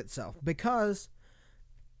support itself. Because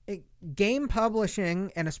game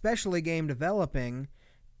publishing, and especially game developing,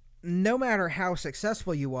 no matter how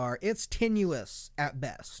successful you are, it's tenuous at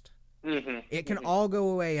best. It can all go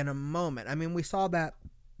away in a moment. I mean, we saw that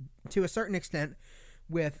to a certain extent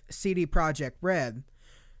with CD Projekt Red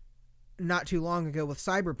not too long ago with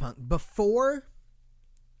Cyberpunk. Before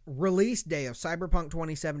release day of Cyberpunk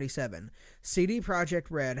 2077, CD Projekt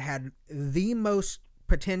Red had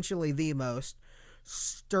potentially the most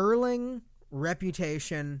sterling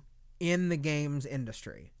reputation in the games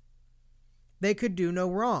industry. They could do no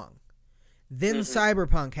wrong. Then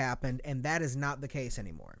Cyberpunk happened, and that is not the case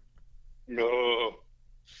anymore. No.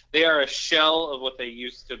 They are a shell of what they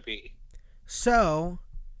used to be. So,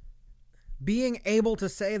 being able to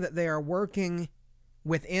say that they are working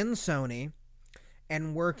within Sony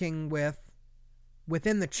and working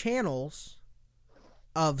within the channels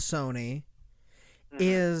of Sony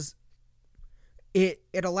is it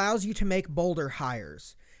allows you to make bolder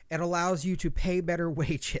hires. It allows you to pay better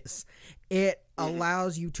wages. It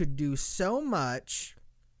allows you to do so much.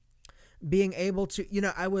 Being able to,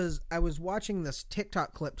 I was watching this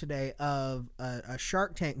TikTok clip today of a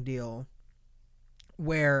Shark Tank deal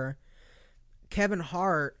where Kevin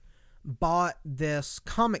Hart bought this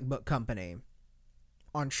comic book company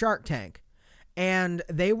on Shark Tank, and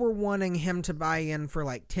they were wanting him to buy in for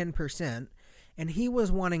like 10%, and he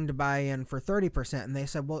was wanting to buy in for 30%, and they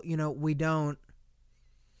said, well, we don't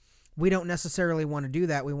necessarily want to do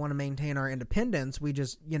that. We want to maintain our independence. We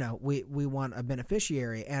just, we want a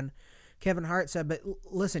beneficiary. And Kevin Hart said, but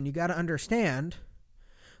listen, you got to understand,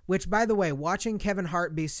 which, by the way, watching Kevin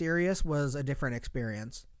Hart be serious was a different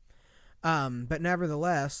experience. But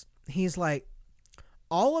nevertheless, he's like,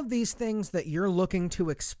 all of these things that you're looking to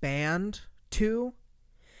expand to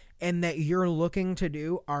and that you're looking to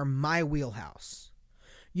do are my wheelhouse.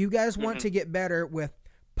 You guys want to get better with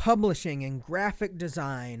publishing and graphic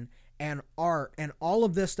design and art and all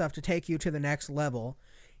of this stuff to take you to the next level.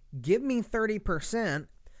 Give me 30%,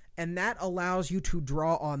 and that allows you to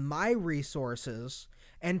draw on my resources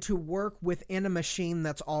and to work within a machine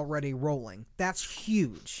that's already rolling. That's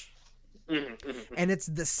huge. And it's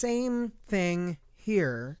the same thing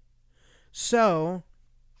here. So,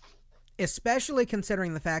 especially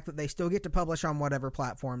considering the fact that they still get to publish on whatever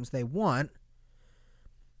platforms they want,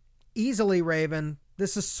 easily, Raven,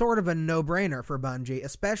 this is sort of a no-brainer for Bungie,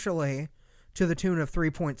 especially to the tune of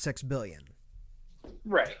 $3.6 billion.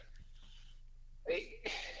 Right.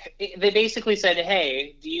 They basically said,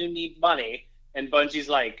 hey, do you need money? And Bungie's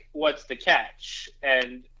like, what's the catch?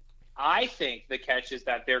 And I think the catch is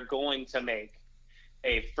that they're going to make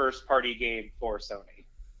a first-party game for Sony.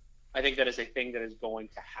 I think that is a thing that is going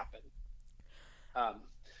to happen.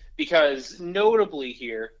 Because notably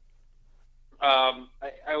here, I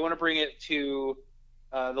want to bring it to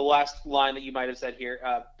the last line that you might have said here.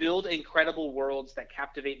 Build incredible worlds that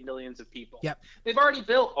captivate millions of people. Yep. They've already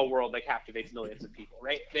built a world that captivates millions of people,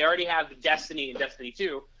 right? They already have Destiny and Destiny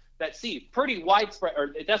 2 that see pretty widespread,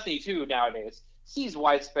 or Destiny 2 nowadays sees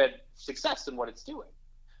widespread success in what it's doing.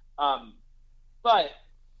 But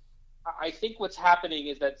I think what's happening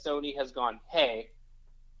is that Sony has gone, hey,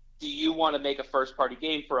 do you want to make a first-party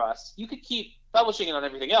game for us? You could keep publishing it on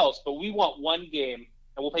everything else, but we want one game,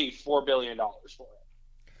 and we'll pay you $4 billion for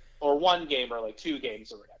it. Or one game, or like 2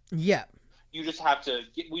 games, or whatever. Yeah. You just have to,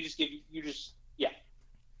 yeah.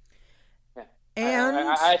 And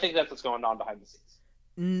I think that's what's going on behind the scenes.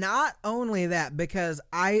 Not only that, because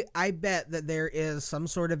I bet that there is some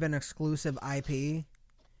sort of an exclusive IP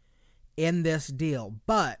in this deal,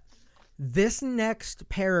 but this next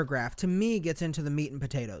paragraph, to me, gets into the meat and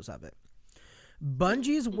potatoes of it.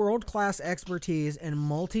 Bungie's world-class expertise in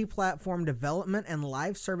multi-platform development and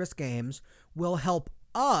live service games will help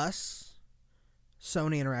us,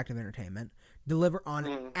 Sony Interactive Entertainment, deliver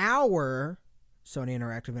on our Sony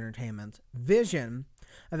Interactive Entertainment's vision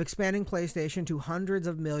of expanding PlayStation to hundreds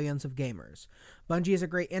of millions of gamers. Bungie is a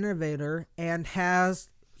great innovator and has,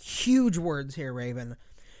 huge words here, Raven,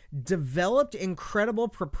 developed incredible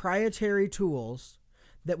proprietary tools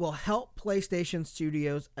that will help PlayStation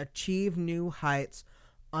Studios achieve new heights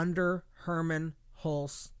under Hermen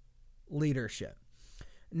Hulst's leadership.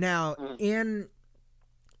 Now, in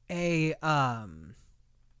a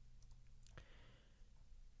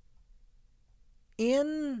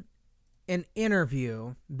in an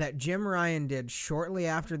interview that Jim Ryan did shortly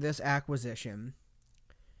after this acquisition,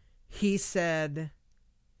 he said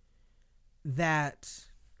that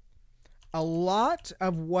a lot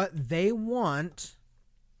of what they want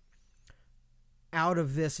out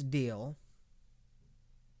of this deal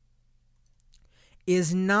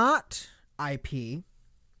is not IP,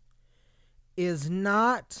 is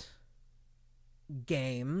not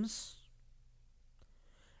games.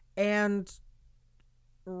 And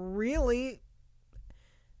really,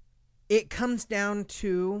 it comes down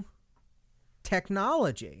to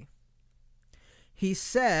technology. He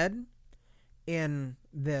said in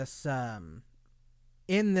this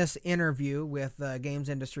interview with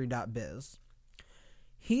GamesIndustry.biz,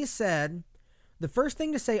 he said, the first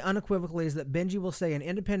thing to say unequivocally is that Bungie will stay an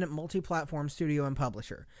independent multi-platform studio and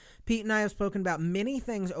publisher. Pete and I have spoken about many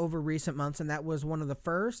things over recent months, and that was one of the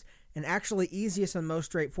first and actually easiest and most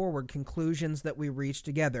straightforward conclusions that we reached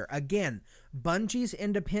together. Again, Bungie's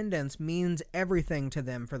independence means everything to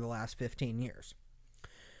them for the last 15 years.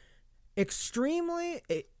 It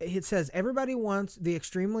says everybody wants the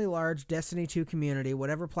extremely large Destiny 2 community,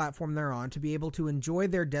 whatever platform they're on, to be able to enjoy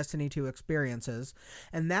their Destiny 2 experiences,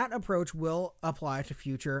 and that approach will apply to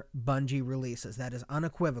future Bungie releases. That is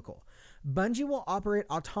unequivocal. Bungie will operate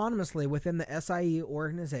autonomously within the SIE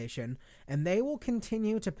organization, and they will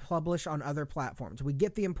continue to publish on other platforms. We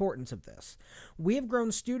get the importance of this. We have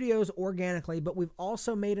grown studios organically, but we've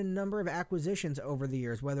also made a number of acquisitions over the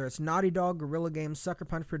years, whether it's Naughty Dog, Guerrilla Games, Sucker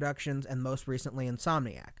Punch Productions, and most recently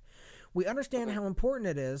Insomniac. We understand how important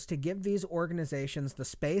it is to give these organizations the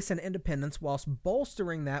space and independence whilst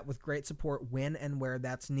bolstering that with great support when and where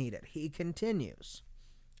that's needed. He continues.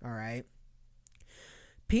 All right.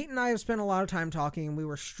 Pete and I have spent a lot of time talking, and we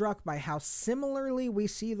were struck by how similarly we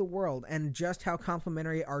see the world and just how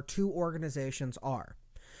complementary our two organizations are.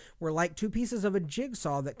 We're like two pieces of a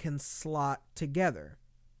jigsaw that can slot together.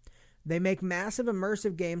 They make massive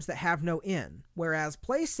immersive games that have no end, whereas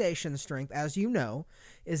PlayStation's strength, as you know,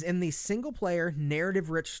 is in these single-player,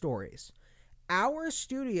 narrative-rich stories. Our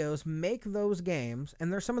studios make those games,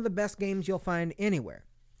 and they're some of the best games you'll find anywhere.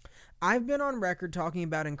 I've been on record talking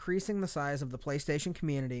about increasing the size of the PlayStation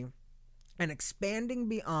community and expanding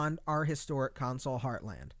beyond our historic console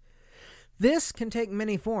heartland. This can take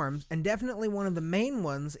many forms, and definitely one of the main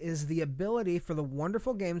ones is the ability for the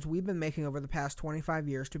wonderful games we've been making over the past 25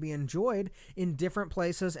 years to be enjoyed in different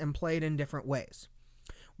places and played in different ways.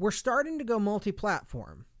 We're starting to go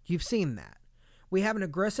multi-platform. You've seen that. We have an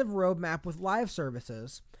aggressive roadmap with live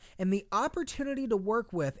services, and the opportunity to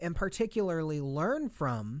work with and particularly learn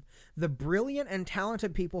from the brilliant and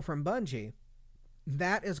talented people from Bungie,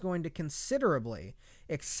 that is going to considerably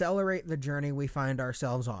accelerate the journey we find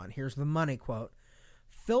ourselves on. Here's the money quote.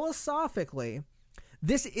 Philosophically,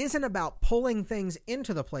 this isn't about pulling things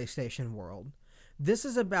into the PlayStation world. This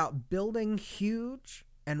is about building huge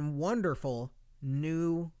and wonderful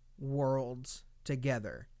new worlds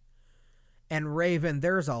together. And Raven,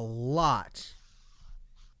 there's a lot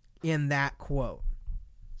in that quote.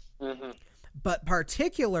 Mm-hmm. But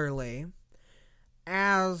particularly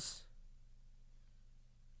as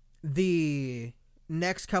the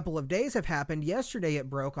next couple of days have happened, yesterday it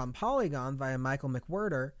broke on Polygon via Michael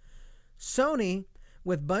McWhirter, Sony,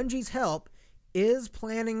 with Bungie's help, is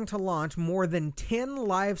planning to launch more than 10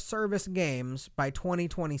 live service games by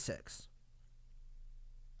 2026.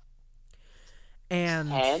 And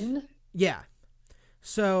 10? Yeah.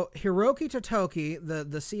 So Hiroki Totoki, the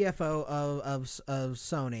CFO of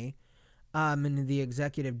Sony, and the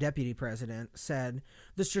executive deputy president, said,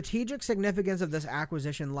 the strategic significance of this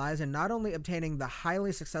acquisition lies in not only obtaining the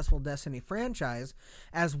highly successful Destiny franchise,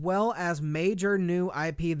 as well as major new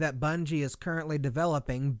IP that Bungie is currently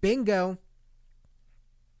developing, bingo,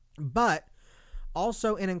 but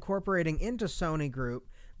also in incorporating into Sony Group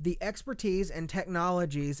the expertise and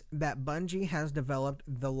technologies that Bungie has developed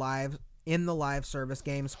in the live service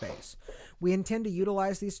game space. We intend to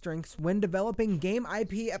utilize these strengths when developing game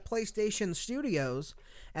IP at PlayStation Studios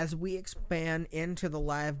as we expand into the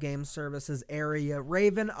live game services area.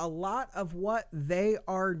 Raven, a lot of what they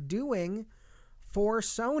are doing for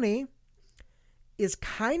Sony is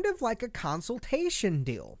kind of like a consultation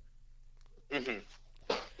deal.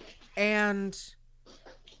 Mm-hmm. And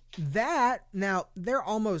that, now, they're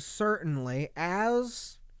almost certainly,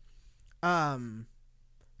 as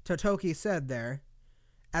Totoki said there,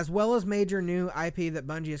 as well as major new IP that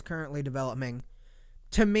Bungie is currently developing.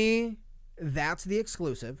 To me, that's the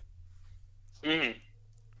exclusive. Mm.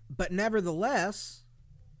 But nevertheless,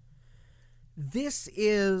 this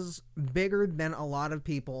is bigger than a lot of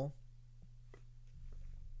people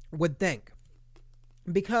would think.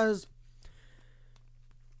 Because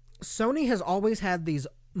Sony has always had these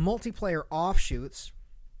multiplayer offshoots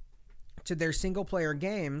to their single-player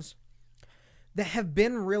games that have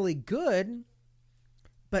been really good,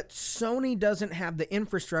 but Sony doesn't have the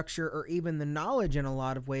infrastructure or even the knowledge in a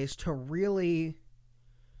lot of ways to really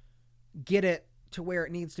get it to where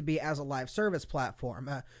it needs to be as a live service platform.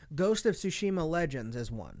 Ghost of Tsushima Legends is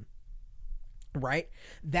one. right?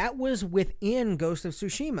 That was within Ghost of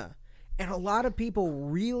Tsushima. And a lot of people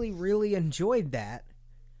really, really enjoyed that,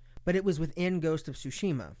 but it was within Ghost of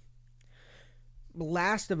Tsushima.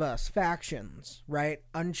 Last of Us, Factions, right?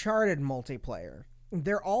 Uncharted multiplayer.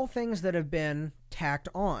 They're all things that have been tacked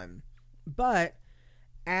on. But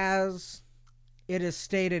as it is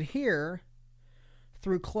stated here,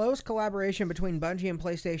 through close collaboration between Bungie and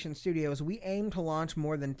PlayStation Studios, we aim to launch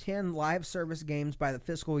more than 10 live service games by the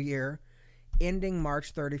fiscal year ending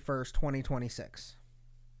March 31st, 2026.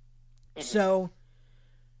 So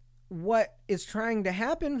what is trying to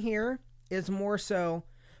happen here is more so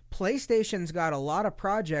PlayStation's got a lot of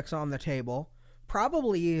projects on the table,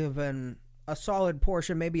 probably even a solid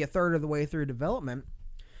portion, maybe a third of the way through development,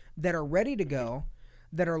 that are ready to go,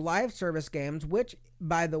 that are live service games, which,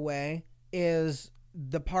 by the way, is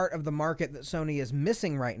the part of the market that Sony is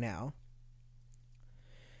missing right now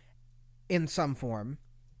in some form.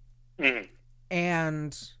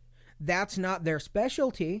 And that's not their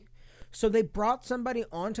specialty. So they brought somebody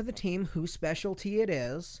onto the team whose specialty it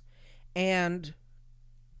is, and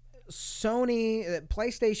Sony,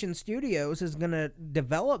 PlayStation Studios is going to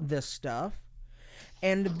develop this stuff,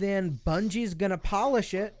 and then Bungie's going to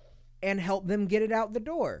polish it and help them get it out the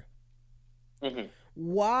door.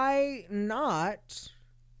 Why not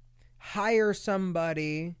hire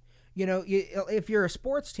somebody? You know, if you're a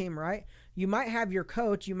sports team, right, you might have your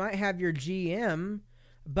coach, you might have your GM,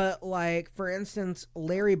 but, like, for instance,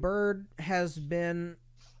 Larry Bird has been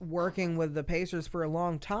working with the Pacers for a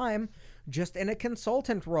long time, just in a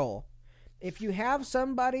consultant role. If you have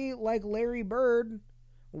somebody like Larry Bird,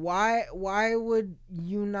 why would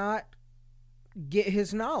you not get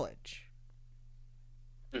his knowledge?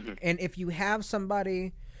 And if you have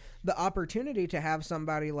somebody, the opportunity to have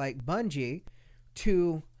somebody like Bungie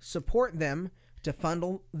to support them, to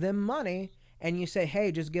funnel them money, and you say,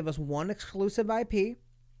 hey, just give us one exclusive IP,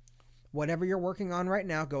 whatever you're working on right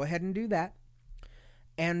now, go ahead and do that.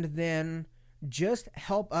 And then just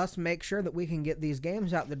help us make sure that we can get these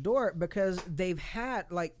games out the door, because they've had,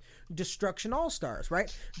 like, Destruction All-Stars,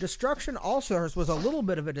 right? Destruction All-Stars was a little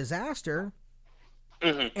bit of a disaster,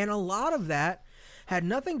 and a lot of that had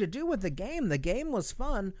nothing to do with the game. The game was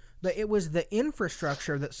fun, but it was the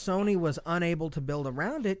infrastructure that Sony was unable to build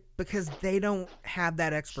around it because they don't have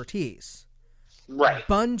that expertise. Right.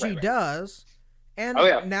 Bungie does, and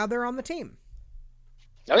now they're on the team.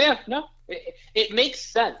 Oh, yeah. No, it makes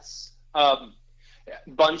sense.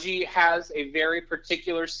 Bungie has a very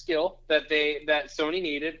particular skill that Sony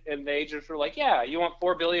needed, and they just were like, yeah, you want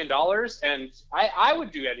 $4 billion? And I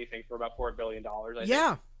would do anything for about $4 billion.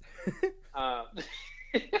 I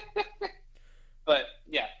think. But,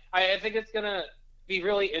 yeah, I think it's going to be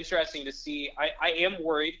really interesting to see. I am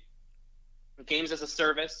worried. Games as a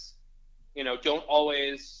service, you know,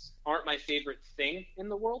 aren't my favorite thing in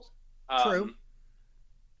the world. True.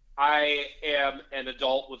 I am an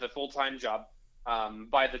adult with a full-time job.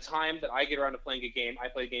 By the time that I get around to playing a game, I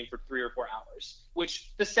play a game for 3 or 4 hours,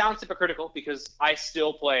 which this sounds hypocritical because I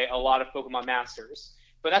still play a lot of Pokemon Masters,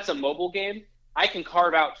 but that's a mobile game. I can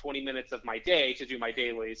carve out 20 minutes of my day to do my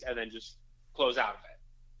dailies and then just close out of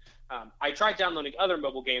it. I tried downloading other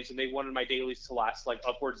mobile games, and they wanted my dailies to last like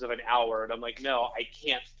upwards of an hour, and I'm like, no, I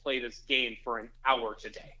can't play this game for an hour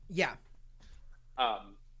today. Yeah.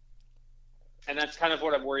 And that's kind of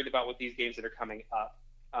what I'm worried about with these games that are coming up.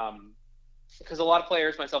 Because a lot of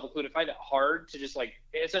players, myself included, find it hard to just, like,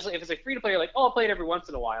 especially if it's like free to play, like, oh, I'll play it every once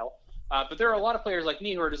in a while. But there are a lot of players like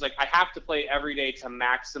me who are just like, I have to play every day to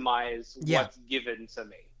maximize what's given to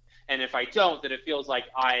me. And if I don't, then it feels like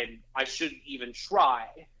I shouldn't even try.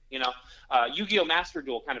 You know, Yu-Gi-Oh! Master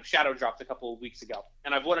Duel kind of shadow dropped a couple of weeks ago,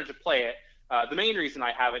 and I've wanted to play it. The main reason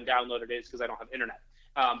I haven't downloaded it is because I don't have internet.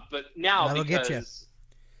 But now that'll because,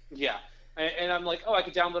 get you. Yeah. And I'm like, oh, I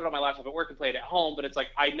could download it on my laptop at work and play it at home, but it's like,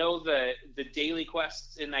 I know the daily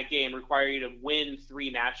quests in that game require you to win 3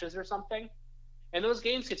 matches or something, and those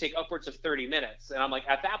games could take upwards of 30 minutes. And I'm like,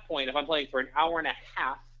 at that point, if I'm playing for an hour and a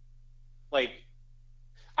half, like,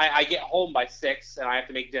 I get home by 6 and I have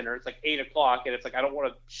to make dinner. It's like 8 o'clock, and it's like, I don't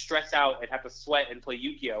want to stress out and have to sweat and play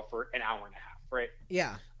Yu-Gi-Oh! For an hour and a half, right?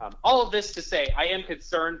 Yeah. All of this to say, I am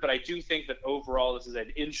concerned, but I do think that overall this is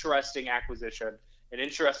an interesting acquisition, an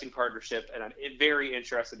interesting partnership, and I'm very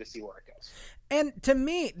interested to see where it goes. And to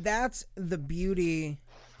me, that's the beauty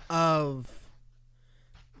of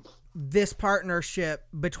this partnership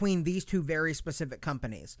between these two very specific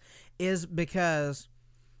companies, is because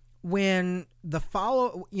when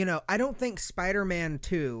I don't think Spider-Man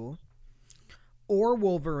 2 or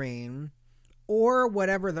Wolverine or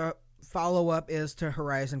whatever the follow-up is to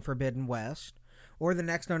Horizon Forbidden West or the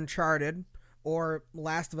next Uncharted or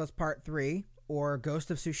Last of Us Part 3 or Ghost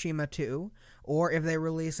of Tsushima 2, or if they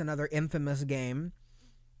release another Infamous game,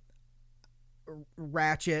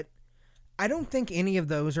 Ratchet, I don't think any of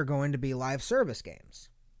those are going to be live service games.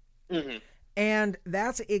 Mm-hmm. And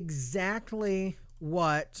that's exactly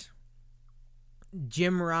what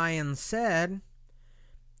Jim Ryan said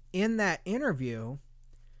in that interview.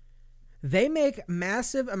 They make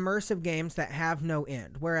massive immersive games that have no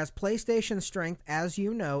end, whereas PlayStation's strength, as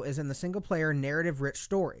you know, is in the single-player narrative-rich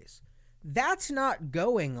stories. That's not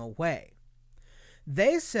going away.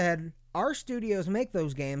 They said, our studios make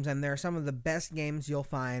those games, and they're some of the best games you'll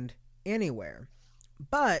find anywhere.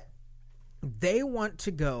 But they want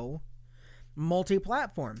to go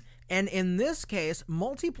multi-platform. And in this case,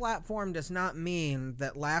 multi-platform does not mean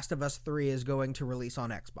that Last of Us 3 is going to release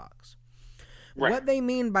on Xbox. Right. What they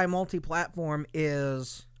mean by multi-platform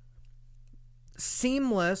is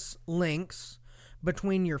seamless links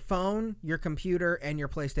between your phone, your computer, and your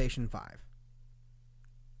PlayStation 5.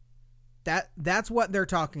 That's what they're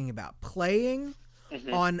talking about. Playing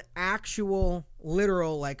on actual,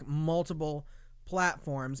 literal, like multiple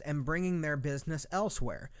platforms and bringing their business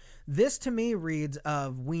elsewhere. This to me reads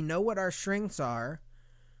of, we know what our strengths are.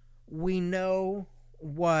 We know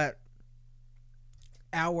what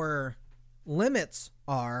our limits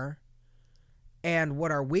are and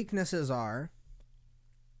what our weaknesses are,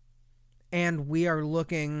 and we are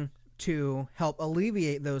looking to help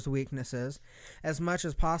alleviate those weaknesses as much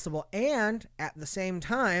as possible. And at the same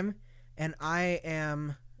time, and I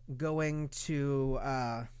am going to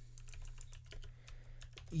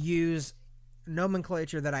use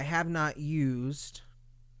nomenclature that I have not used,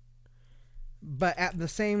 but at the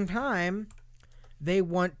same time, they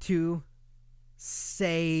want to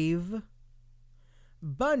save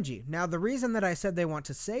Bungie. Now, the reason that I said they want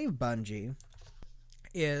to save Bungie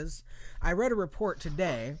is I read a report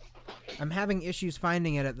today. I'm having issues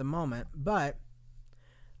finding it at the moment, but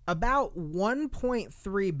about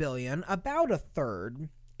 1.3 billion, about a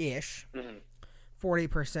third-ish,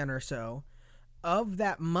 40% or so, of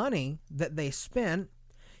that money that they spent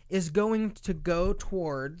is going to go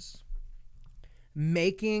towards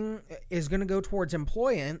employment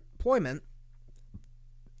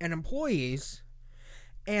and employees,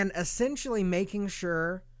 and essentially making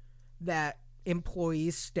sure that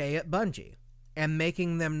employees stay at Bungie and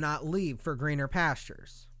making them not leave for greener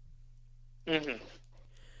pastures.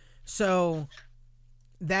 So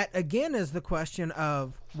that, again, is the question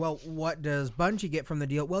of, well, what does Bungie get from the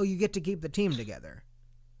deal? Well, you get to keep the team together.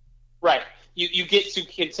 Right. You get to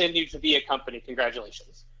continue to be a company.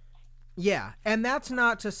 Congratulations. Yeah, and that's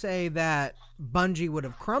not to say that Bungie would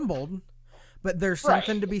have crumbled, but there's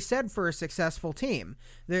something to be said for a successful team.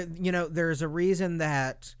 There's a reason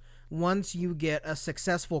that once you get a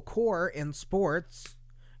successful core in sports,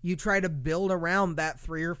 you try to build around that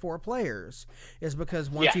 3 or 4 players, is because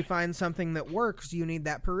once you find something that works, you need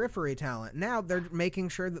that periphery talent. Now they're making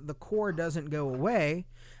sure that the core doesn't go away.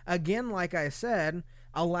 Again, like I said,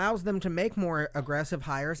 allows them to make more aggressive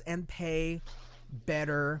hires and pay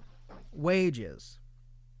better wages.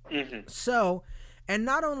 So, and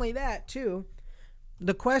not only that too,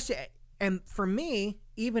 the question, and for me,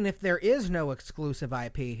 even if there is no exclusive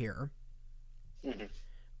IP here,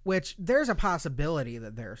 which there's a possibility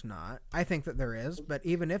that there's not. I think that there is, but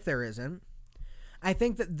even if there isn't, I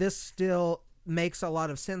think that this still makes a lot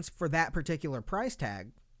of sense for that particular price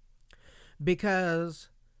tag, because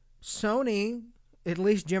Sony, at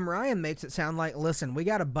least Jim Ryan, makes it sound like, listen, we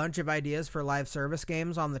got a bunch of ideas for live service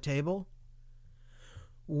games on the table.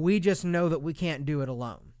 We just know that we can't do it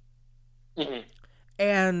alone.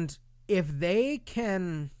 And if they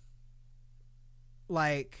can,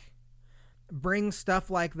 like, bring stuff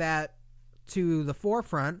like that to the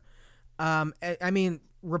forefront, I mean,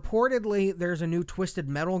 reportedly there's a new Twisted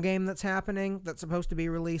Metal game that's happening that's supposed to be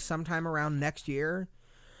released sometime around next year.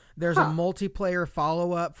 There's a multiplayer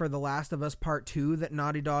follow-up for The Last of Us Part 2 that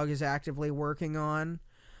Naughty Dog is actively working on.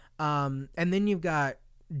 And then you've got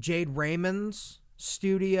Jade Raymond's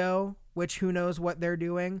studio, which who knows what they're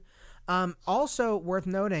doing. Also worth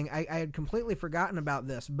noting, I had completely forgotten about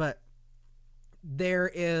this, but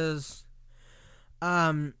there is,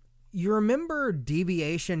 you remember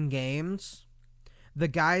Deviation Games? The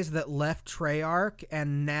guys that left Treyarch,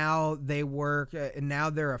 and now they work, now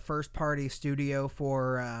they're a first-party studio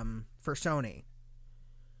for Sony.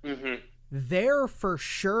 They're for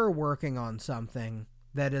sure working on something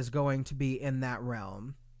that is going to be in that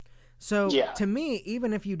realm. So, to me,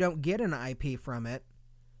 even if you don't get an IP from it,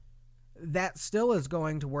 that still is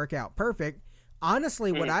going to work out perfect.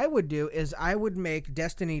 Honestly, what I would do is I would make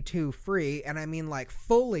Destiny 2 free, and I mean like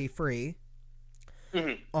fully free,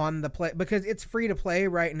 on the play, because it's free to play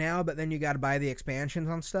right now, but then you got to buy the expansions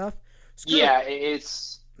on stuff. Screw Yeah,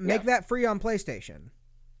 it. Make that free on PlayStation.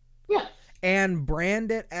 Yeah. And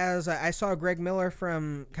brand it as I saw Greg Miller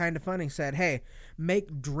from Kinda Funny said, hey,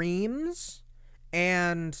 make Dreams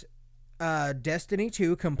and Destiny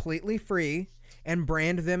 2 completely free and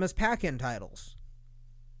brand them as pack-in titles.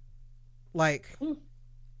 Like,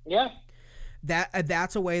 yeah,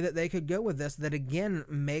 that's a way that they could go with this that, again,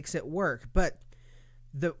 makes it work. But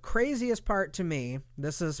the craziest part to me,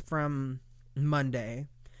 this is from Monday,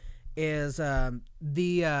 is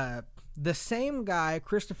the same guy,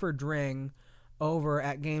 Christopher Dring, over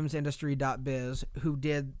at gamesindustry.biz, who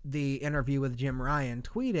did the interview with Jim Ryan,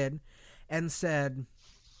 tweeted and said,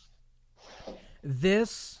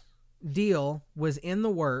 this deal was in the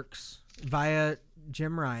works via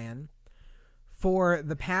Jim Ryan for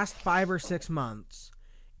the past 5 or 6 months.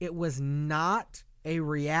 It was not a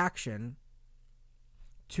reaction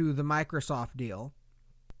to the Microsoft deal.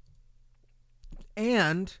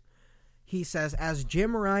 And he says, as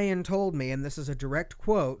Jim Ryan told me, and this is a direct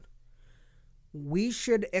quote, we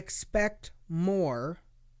should expect more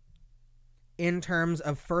in terms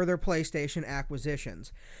of further PlayStation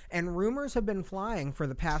acquisitions. And rumors have been flying for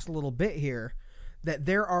the past little bit here that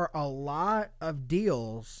there are a lot of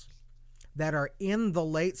deals that are in the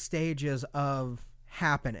late stages of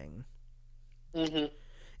happening.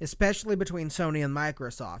 Especially between Sony and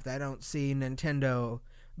Microsoft. I don't see Nintendo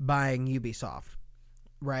buying Ubisoft.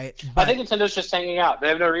 Right, I think Nintendo's just hanging out. They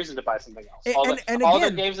have no reason to buy something else. All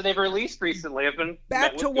the games that they've released recently have been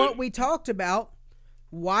back to what we talked about.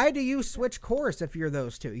 Why do you switch course if you're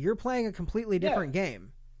those two? You're playing a completely different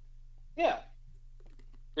game. Yeah,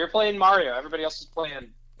 you're playing Mario. Everybody else is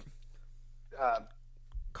playing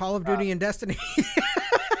Call of Duty and Destiny.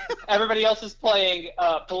 Everybody else is playing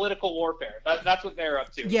political warfare. That's what they're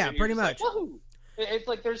up to. Yeah, pretty much. Like, it's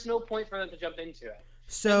like there's no point for them to jump into it.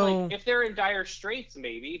 So, and like, if they're in dire straits,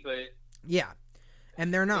 maybe, but yeah,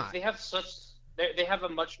 and they're not. They have a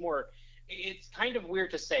much more. It's kind of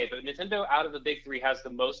weird to say, but Nintendo out of the big three has the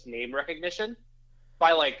most name recognition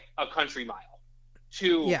by like a country mile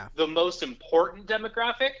to the most important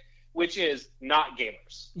demographic, which is not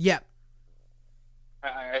gamers. Yeah,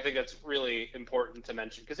 I think that's really important to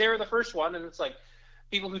mention because they were the first one, and it's like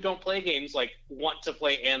people who don't play games like want to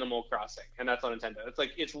play Animal Crossing, and that's on Nintendo. It's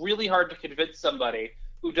like it's really hard to convince somebody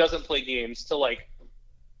who doesn't play games to like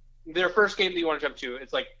their first game that you want to jump to.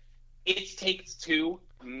 It's like It Takes Two,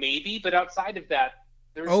 maybe, but outside of that,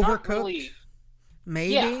 there's Overcooked, not really.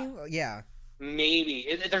 Maybe,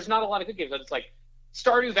 maybe. There's not a lot of good games. But it's like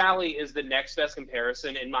Stardew Valley is the next best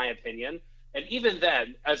comparison, in my opinion. And even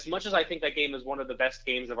then, as much as I think that game is one of the best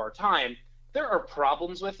games of our time, there are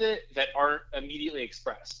problems with it that aren't immediately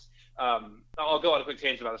expressed. I'll go on a quick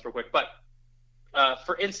tangent about this real quick, but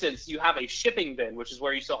for instance, you have a shipping bin, which is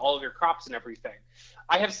where you sell all of your crops and everything.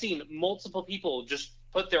 I have seen multiple people just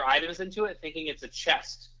put their items into it thinking it's a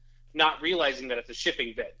chest, not realizing that it's a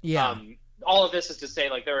shipping bin. Yeah. All of this is to say,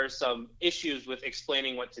 like, there are some issues with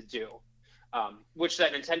explaining what to do, which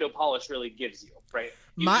that Nintendo polish really gives you, right?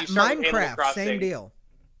 You Minecraft, same deal.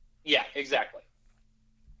 Yeah, exactly.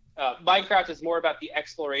 Minecraft is more about the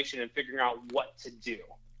exploration and figuring out what to do,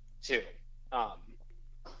 too.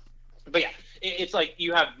 But yeah, it's like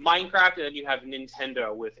you have Minecraft and then you have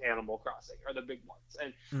Nintendo with Animal Crossing are the big ones.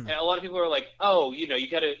 And a lot of people are like, oh, you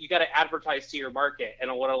gotta advertise to your market.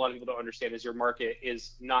 And what a lot of people don't understand is your market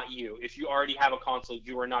is not you. If you already have a console,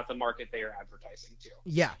 you are not the market they are advertising to.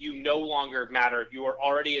 Yeah. You no longer matter. You are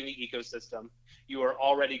already in the ecosystem. You are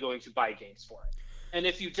already going to buy games for it. And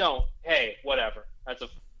if you don't, hey, whatever.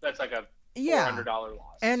 That's like a $400 loss.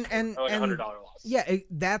 And like $100 loss. Yeah,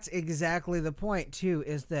 that's exactly the point too,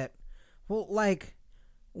 is that, well, like,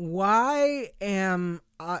 why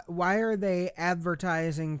are they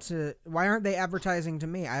advertising to? Why aren't they advertising to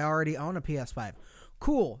me? I already own a PS5.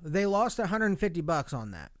 Cool. They lost $150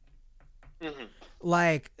 on that. Mm-hmm.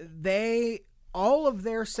 Like, all of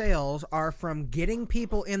their sales are from getting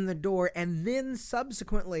people in the door, and then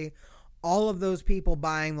subsequently, all of those people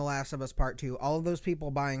buying The Last of Us Part 2, all of those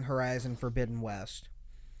people buying Horizon Forbidden West.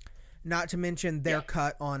 Not to mention their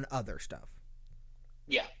cut on other stuff.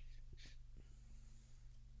 Yeah.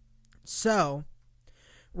 So,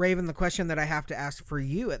 Raven, the question that I have to ask for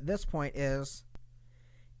you at this point is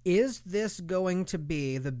this going to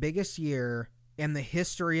be the biggest year in the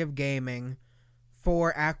history of gaming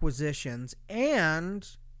for acquisitions? And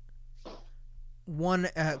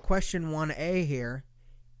question 1A here,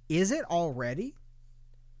 is it already?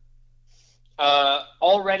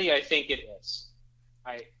 Already, I think it is.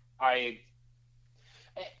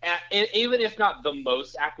 Even if not the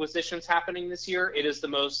most acquisitions happening this year, it is the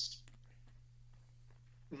most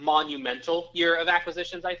monumental year of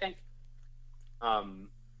acquisitions, I think.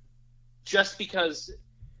 Just because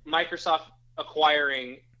Microsoft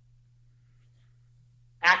acquiring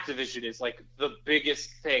Activision is like the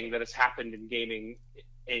biggest thing that has happened in gaming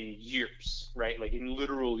in years, right? Like in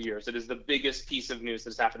literal years. It is the biggest piece of news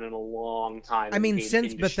that's happened in a long time. I mean,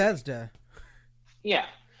 since Bethesda. Yeah.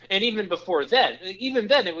 And even before then,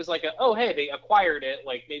 it was like, oh, hey, they acquired it.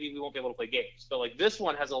 Like, maybe we won't be able to play games. But, like, this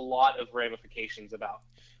one has a lot of ramifications about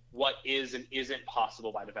what is and isn't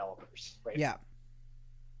possible by developers, right? Yeah.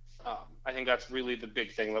 I think that's really the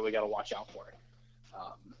big thing that we got to watch out for.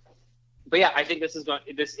 But, yeah, I think this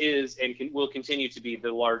is and will continue to be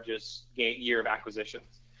the largest year of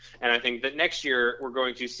acquisitions. And I think that next year we're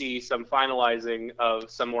going to see some finalizing of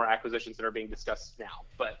some more acquisitions that are being discussed now.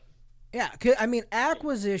 But yeah, I mean,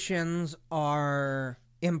 acquisitions are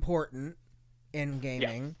important in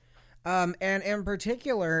gaming. Yeah. And in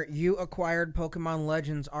particular, you acquired Pokemon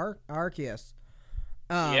Legends Arceus.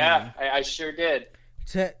 Yeah, I sure did.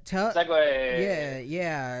 Segue.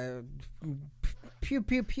 Yeah. Pew,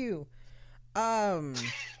 pew, pew. So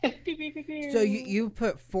you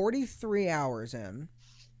put 43 hours in.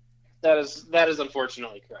 That is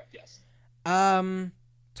unfortunately correct, yes.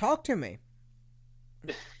 Talk to me.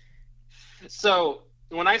 So,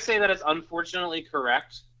 when I say that it's unfortunately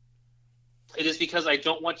correct, it is because I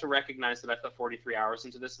don't want to recognize that I put 43 hours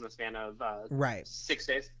into this in the span of 6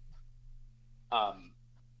 days.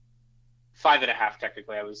 5.5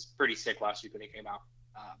 technically. I was pretty sick last week when it came out.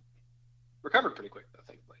 Recovered pretty quick, though,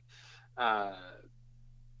 thankfully.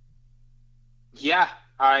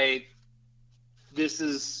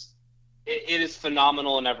 It is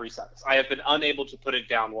phenomenal in every sense. I have been unable to put it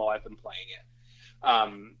down while I've been playing it.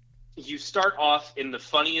 You start off in the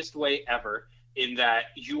funniest way ever, in that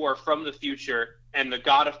you are from the future, and the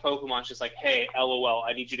god of Pokemon is just like, hey, LOL,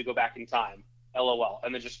 I need you to go back in time, LOL,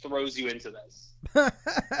 and then just throws you into this.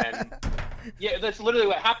 And yeah, that's literally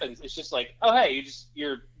what happens. It's just like, oh, hey,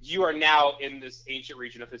 you are now in this ancient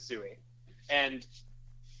region of Hisui. And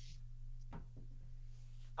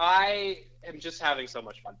I am just having so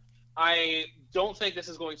much fun. I don't think this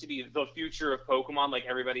is going to be the future of Pokemon like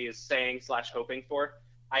everybody is saying / hoping for.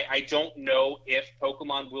 I don't know if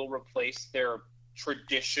Pokemon will replace their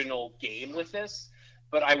traditional game with this,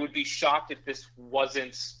 but I would be shocked if this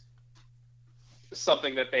wasn't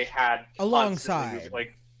something that they had alongside.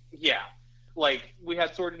 Like we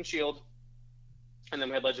had Sword and Shield, and then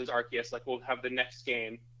we had Legends Arceus. Like we'll have the next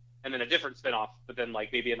game, and then a different spinoff. But then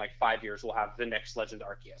like maybe in like 5 years we'll have the next Legends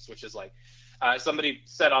Arceus, which is like somebody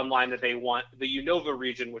said online that they want the Unova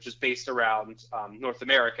region, which is based around North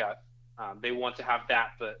America. They want to have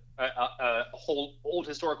that, but a whole old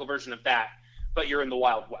historical version of that, but you're in the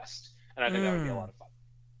Wild West, and I think that would be a lot of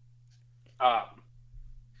fun.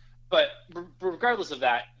 But regardless of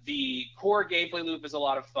that, the core gameplay loop is a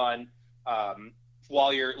lot of fun.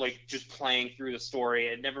 While you're like just playing through the story,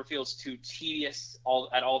 it never feels too tedious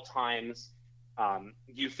at all times.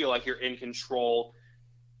 You feel like you're in control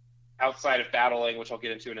outside of battling, which I'll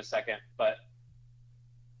get into in a second, but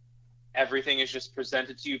everything is just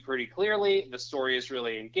presented to you pretty clearly. The story is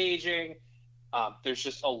really engaging. There's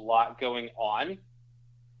just a lot going on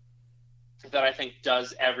that I think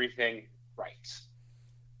does everything right.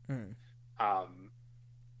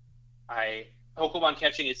 Pokemon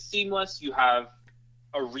catching is seamless. You have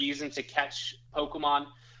a reason to catch Pokemon.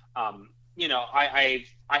 I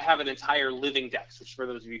have an entire living dex, which for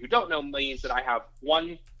those of you who don't know means that I have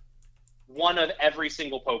one of every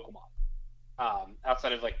single Pokemon.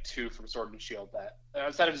 Outside of like 2 from Sword and Shield,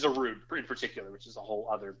 outside of Zarude in particular, which is a whole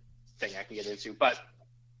other thing I can get into. But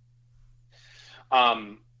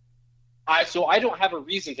I don't have a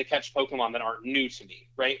reason to catch Pokemon that aren't new to me,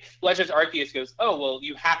 right? Legends Arceus goes, oh well,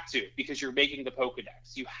 you have to because you're making the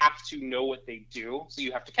Pokedex. You have to know what they do, so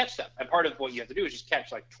you have to catch them. And part of what you have to do is just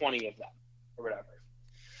catch like 20 of them or whatever.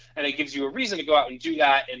 And it gives you a reason to go out and do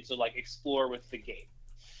that and to like explore with the game.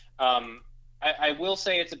 I will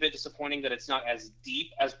say it's a bit disappointing that it's not as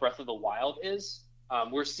deep as Breath of the Wild is.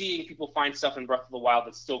 We're seeing people find stuff in Breath of the Wild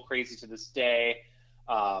that's still crazy to this day.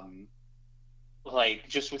 Like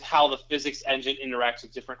just with how the physics engine interacts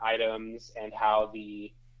with different items and how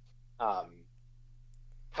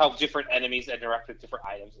how different enemies interact with different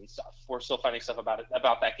items and stuff. We're still finding stuff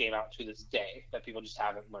about that game out to this day that people just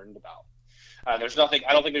haven't learned about. I don't think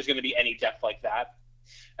there's going to be any depth like that.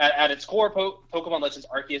 At its core, Pokemon Legends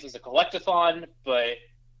Arceus is a collectathon, but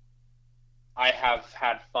I have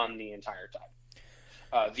had fun the entire time.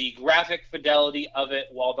 The graphic fidelity of it,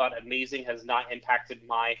 while not amazing, has not impacted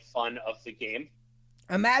my fun of the game.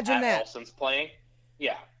 Imagine at that. all since playing.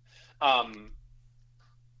 Yeah.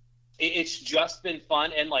 It's just been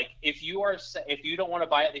fun, and like if you don't want to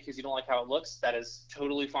buy it because you don't like how it looks, that is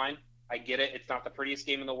totally fine. I get it. It's not the prettiest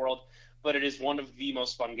game in the world, but it is one of the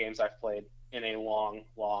most fun games I've played in a long,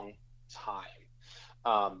 long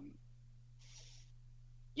time.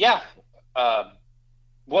 Yeah.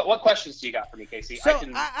 What questions do you got for me, Casey? So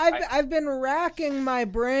I've been racking my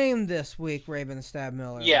brain this week, Raven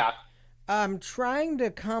Stabmiller. Yeah. I'm trying to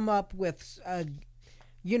come up with a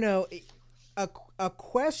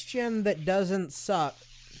question that doesn't suck,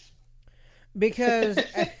 because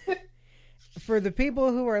for the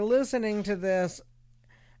people who are listening to this,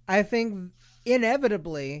 I think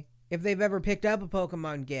inevitably, if they've ever picked up a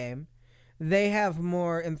Pokemon game, they have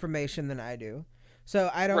more information than I do. So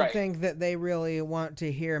I don't think that they really want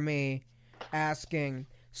to hear me asking,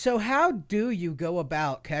 so how do you go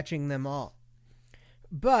about catching them all?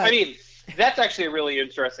 But I mean, that's actually a really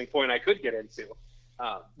interesting point I could get into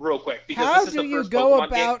real quick. Because how this is do the you first go Pokemon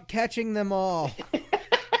about game. catching them all?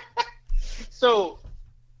 So,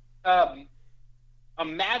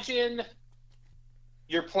 imagine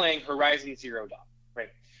you're playing Horizon Zero Dawn, right?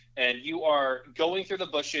 And you are going through the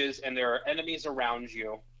bushes, and there are enemies around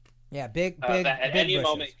you. Yeah, big that at any bushes.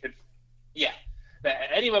 moment could, that at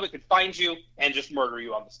any moment could find you and just murder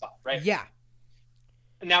you on the spot, right? Yeah.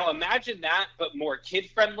 Now imagine that, but more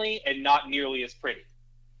kid-friendly and not nearly as pretty.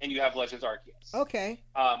 And you have Legends Arceus. Okay.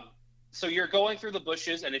 So you're going through the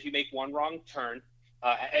bushes, and if you make one wrong turn,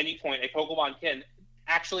 at any point, a Pokemon can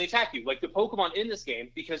actually attack you. Like the Pokemon in this game,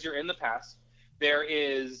 because you're in the past, there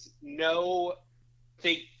is no...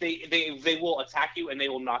 They will attack you, and they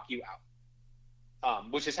will knock you out.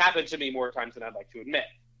 Which has happened to me more times than I'd like to admit.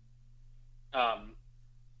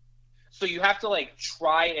 So you have to like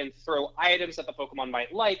try and throw items that the Pokemon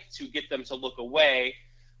might like to get them to look away,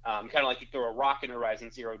 kind of like you throw a rock in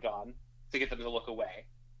Horizon Zero Dawn to get them to look away.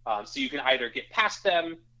 So you can either get past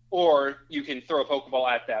them, or you can throw a Pokeball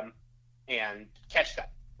at them and catch them,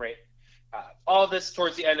 right? All of this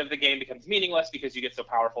towards the end of the game becomes meaningless because you get so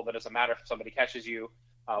powerful that it doesn't matter if somebody catches you.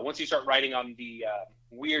 Once you start riding on the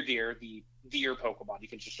Weirdeer, the deer Pokemon, you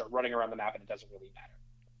can just start running around the map and it doesn't really matter.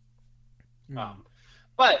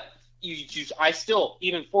 But I still,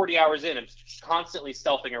 even 40 hours in, I'm constantly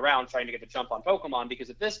stealthing around trying to get the jump on Pokemon, because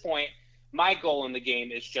at this point, my goal in the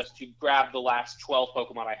game is just to grab the last 12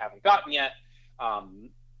 Pokemon I haven't gotten yet,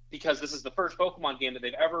 because this is the first Pokemon game that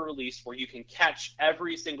they've ever released where you can catch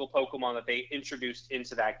every single Pokemon that they introduced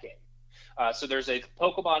into that game. So there's a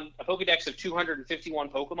Pokedex of 251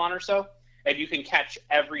 Pokemon or so, and you can catch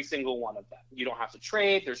every single one of them. You don't have to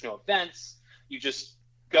trade. There's no events. You just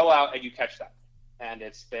go out and you catch them. And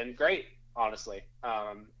it's been great, honestly.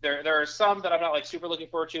 There are some that I'm not like super looking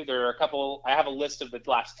forward to. There are a couple. I have a list of the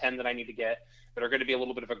last 10 that I need to get that are going to be a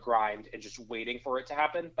little bit of a grind and just waiting for it to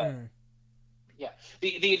happen. But yeah,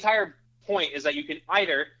 the entire point is that you can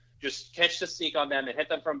either just catch the sneak on them and hit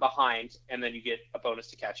them from behind, and then you get a bonus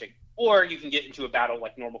to catching, or you can get into a battle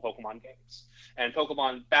like normal Pokemon games. And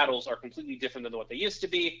Pokemon battles are completely different than what they used to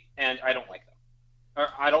be, and I don't like them. Or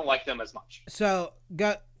I don't like them as much. So,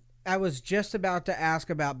 I was just about to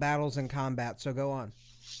ask about battles and combat, so go on.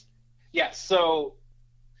 Yeah, so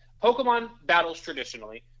Pokemon battles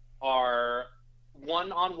traditionally are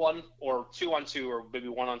 1-on-1 or 2-on-2 or maybe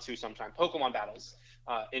 1-on-2 sometimes. Pokemon battles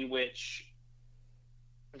in which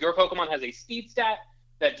your Pokemon has a speed stat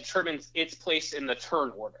that determines its place in the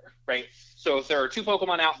turn order, right? So if there are two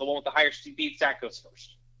Pokemon out, the one with the higher speed stat goes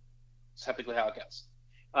first. That's typically how it goes.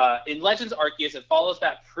 In Legends Arceus, it follows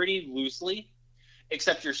that pretty loosely,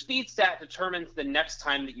 except your speed stat determines the next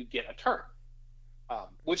time that you get a turn,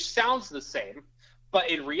 which sounds the same, but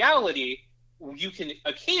in reality, you can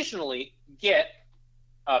occasionally get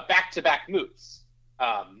back-to-back moves,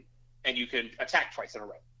 and you can attack twice in a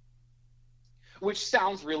row, which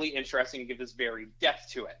sounds really interesting and gives this very depth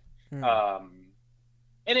to it.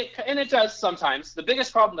 And it does sometimes. The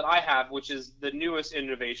biggest problem that I have, which is the newest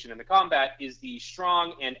innovation in the combat, is the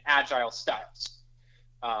strong and agile styles.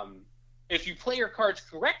 If you play your cards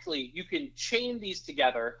correctly, you can chain these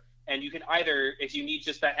together, and you can either, if you need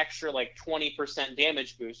just that extra like 20%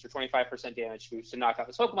 damage boost or 25% damage boost to knock out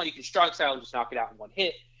this Pokemon, you can strong style and just knock it out in one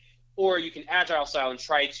hit, or you can agile style and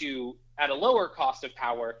try to, at a lower cost of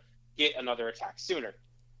power, get another attack sooner.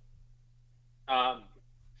 The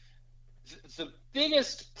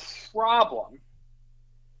biggest problem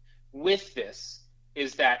with this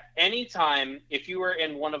is that anytime, if you were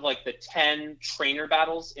in one of like the 10 trainer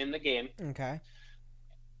battles in the game, Okay.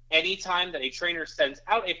 anytime that a trainer sends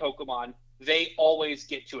out a Pokemon, they always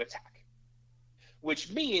get to attack.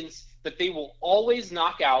 which means that they will always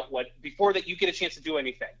knock out before that you get a chance to do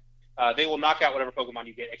anything. They will knock out whatever Pokemon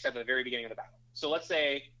you get, except at the very beginning of the battle. So let's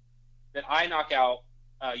say that I knock out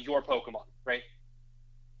your Pokemon, right?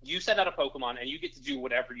 You send out a Pokemon, and you get to do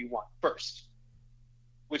whatever you want first,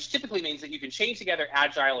 which typically means that you can chain together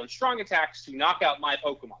Agile and Strong attacks to knock out my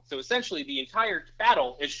Pokemon. So essentially, the entire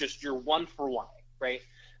battle is just your one-for-one, right?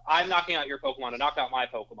 I'm knocking out your Pokemon to knock out my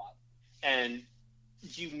Pokemon. And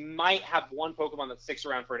you might have one Pokemon that sticks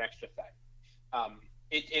around for an extra thing.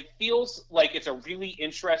 It feels like it's a really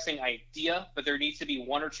interesting idea, but there needs to be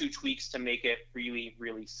one or two tweaks to make it really,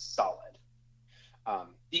 really solid.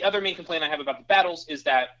 The other main complaint I have about the battles is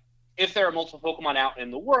that if there are multiple Pokemon out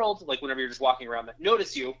in the world, like whenever you're just walking around that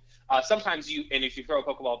notice you, sometimes and if you throw a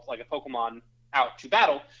Pokeball, like a Pokemon out to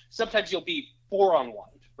battle, sometimes you'll be 4-on-1,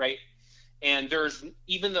 right? And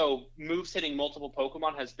even though moves hitting multiple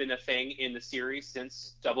Pokemon has been a thing in the series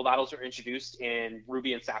since double battles were introduced in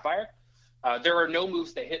Ruby and Sapphire, there are no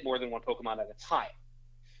moves that hit more than one Pokemon at a time.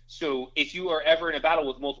 So if you are ever in a battle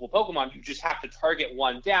with multiple Pokemon, you just have to target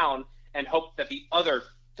one down and hope that the other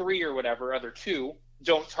three or whatever, other two,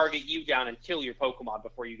 don't target you down and kill your Pokemon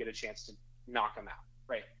before you get a chance to knock them out,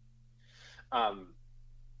 right?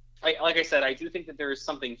 Like I said, I do think that there is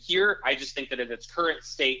something here. I just think that in its current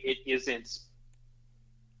state, it isn't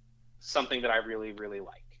something that I really, really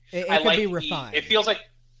like. It I could like be refined. It feels like,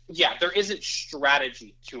 there isn't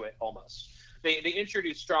strategy to it almost. They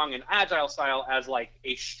introduce Strong and Agile style as like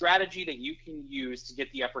a strategy that you can use to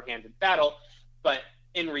get the upper hand in battle, but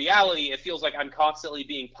in reality, it feels like I'm constantly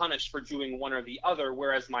being punished for doing one or the other,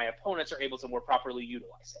 whereas my opponents are able to more properly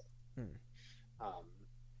utilize it.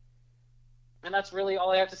 And that's really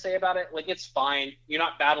all I have to say about it. Like, it's fine. You're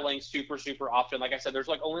not battling super, super often. Like I said, there's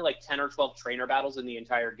only 10 or 12 trainer battles in the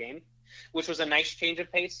entire game, which was a nice change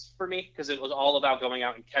of pace for me because it was all about going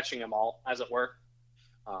out and catching them all, as it were.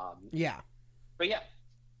 But yeah,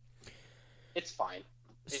 it's fine.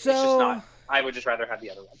 It's just not. I would just rather have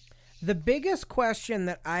the other one. The biggest question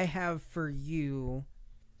that I have for you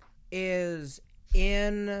is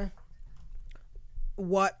in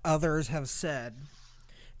what others have said,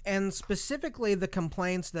 and specifically the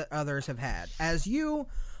complaints that others have had. As you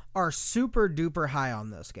are super duper high on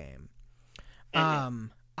this game,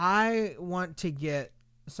 I want to get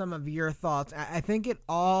some of your thoughts. I think it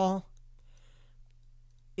all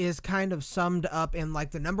is kind of summed up in like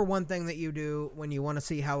the number one thing that you do when you want to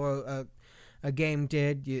see how a game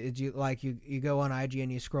did. You go on IG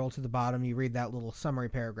and you scroll to the bottom, you read that little summary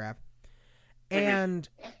paragraph. And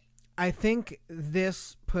I think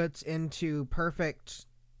this puts into perfect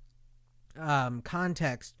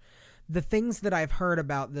context the things that I've heard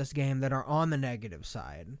about this game that are on the negative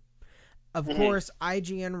side. Of course,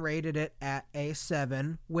 IGN rated it at a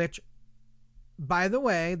 7, which, by the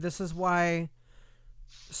way, this is why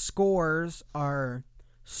scores are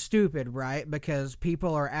stupid, right? Because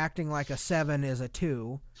people are acting like a 7 is a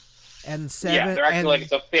 2. And 7, yeah, they're acting like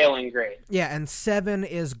it's a failing grade. Yeah, and 7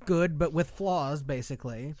 is good, but with flaws,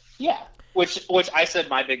 basically. Yeah, which I said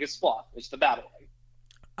my biggest flaw is the battling.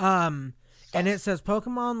 And it says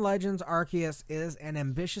Pokemon Legends Arceus is an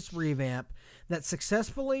ambitious revamp that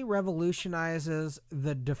successfully revolutionizes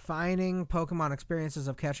the defining Pokemon experiences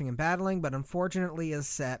of catching and battling, but unfortunately is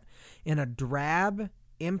set in a drab,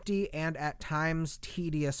 empty, and at times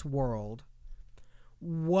tedious world.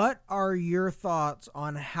 What are your thoughts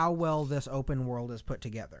on how well this open world is put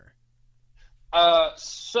together?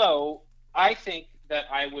 So I think that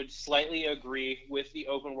I would slightly agree with the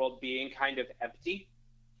open world being kind of empty.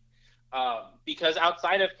 Because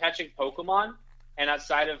outside of catching Pokemon and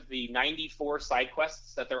outside of the 94 side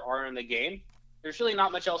quests that there are in the game, there's really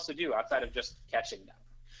not much else to do outside of just catching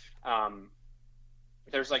them.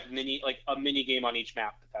 There's a mini game on each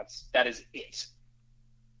map. That is it.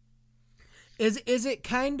 Is it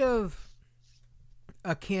kind of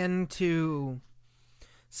akin to,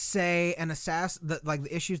 say, the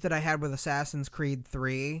issues that I had with Assassin's Creed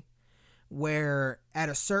 3, where at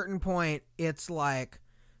a certain point it's like,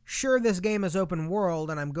 sure, this game is open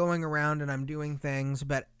world and I'm going around and I'm doing things,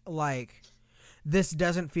 but like this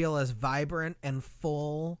doesn't feel as vibrant and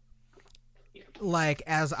full like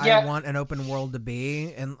as I want an open world to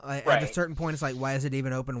be. And at a certain point it's like, why is it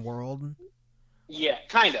even open world? Yeah,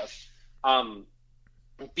 kind of.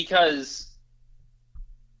 Because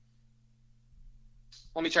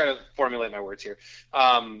let me try to formulate my words here.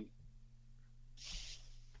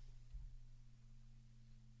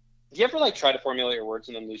 Do you ever try to formulate your words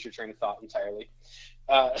and then lose your train of thought entirely?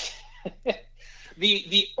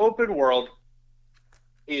 The open world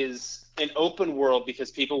is an open world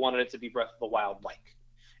because people wanted it to be Breath of the Wild like.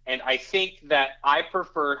 And I think that I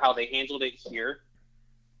prefer how they handled it here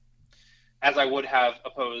as I would have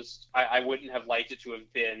opposed. I wouldn't have liked it to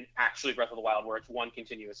have been actually Breath of the Wild, where it's one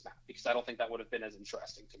continuous map, because I don't think that would have been as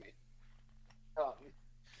interesting to me.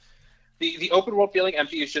 The open world feeling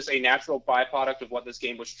empty is just a natural byproduct of what this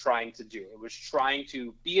game was trying to do. It was trying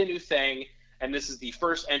to be a new thing, and this is the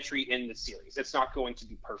first entry in the series. It's not going to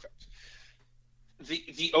be perfect.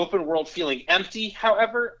 The open world feeling empty,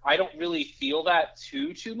 however, I don't really feel that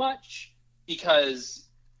too much, because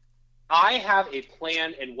I have a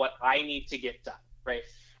plan in what I need to get done, right?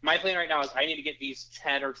 My plan right now is I need to get these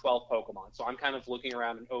 10 or 12 Pokemon, so I'm kind of looking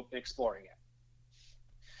around and exploring it.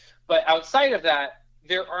 But outside of that,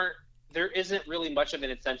 there isn't really much of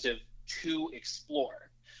an incentive to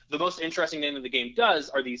explore. The most interesting thing that the game does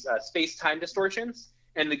are these space-time distortions,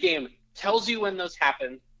 and the game tells you when those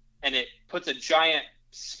happen, and it puts a giant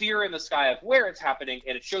sphere in the sky of where it's happening,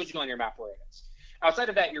 and it shows you on your map where it is. Outside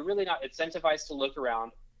of that, you're really not incentivized to look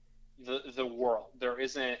around the world.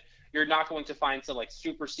 You're not going to find some like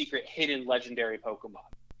super secret hidden legendary Pokemon.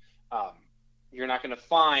 You're not going to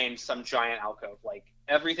find some giant alcove. Like,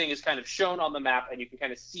 everything is kind of shown on the map, and you can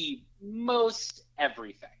kind of see most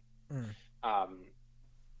everything.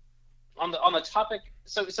 On the topic,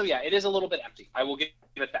 so yeah, it is a little bit empty. I will give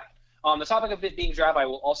it that. On the topic of it being drab, I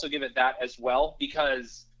will also give it that as well,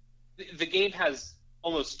 because the game has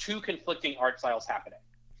almost two conflicting art styles happening.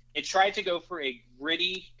 It tried to go for a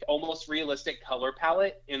gritty, almost realistic color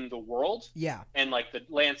palette in the world, and like the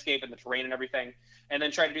landscape and the terrain and everything, and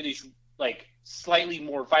then try to do these like slightly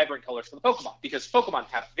more vibrant colors for the Pokemon, because Pokemon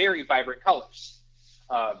have very vibrant colors.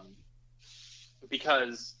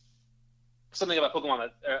 Because something about Pokemon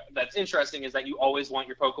that's interesting is that you always want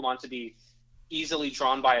your Pokemon to be easily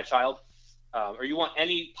drawn by a child, or you want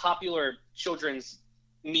any popular children's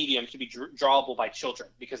medium to be drawable by children,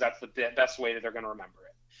 because that's the best way that they're going to remember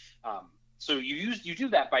it. So you do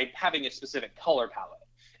that by having a specific color palette,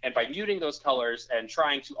 and by muting those colors and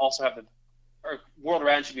trying to also have the world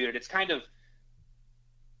around you muted. It's kind of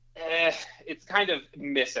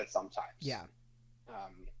miss it sometimes. Yeah.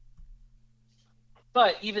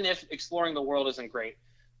 But even if exploring the world isn't great,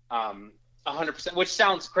 100%, which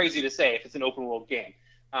sounds crazy to say if it's an open world game,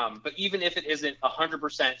 but even if it isn't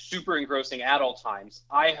 100% super engrossing at all times,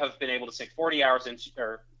 I have been able to sink 40 hours into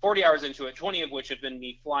it, 20 of which have been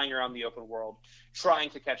me flying around the open world, trying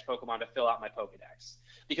to catch Pokemon to fill out my Pokedex.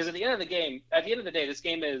 Because at the end of the day, this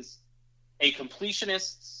game is a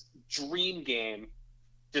completionist's dream game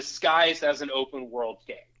disguised as an open world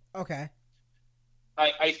game. Okay.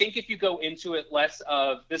 I think if you go into it less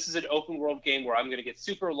of, this is an open world game where I'm going to get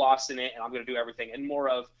super lost in it and I'm going to do everything, and more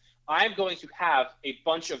of, I'm going to have a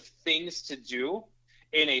bunch of things to do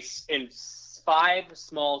in 5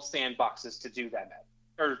 small sandboxes to do that at,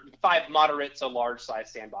 or 5 moderate to large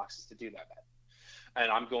size sandboxes to do that at.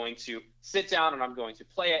 And I'm going to sit down and I'm going to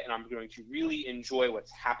play it and I'm going to really enjoy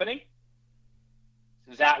what's happening.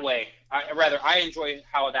 That way, I enjoy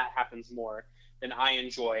how that happens more than I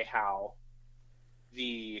enjoy how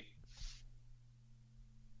the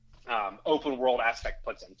open world aspect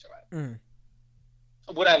puts into it.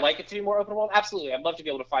 Would I like it to be more open world? Absolutely. I'd love to be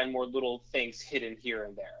able to find more little things hidden here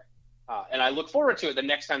and there. And I look forward to it the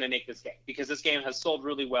next time they make this game, because this game has sold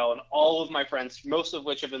really well, and all of my friends, most of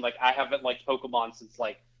which have been like, I haven't liked Pokemon since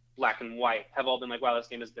like Black and White, have all been like, wow, this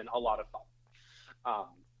game has been a lot of fun.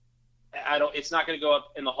 It's not going to go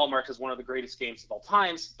up in the hallmarks as one of the greatest games of all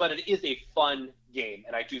times, but it is a fun game,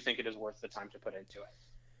 and I do think it is worth the time to put into it.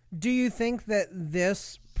 Do you think that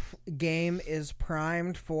this game is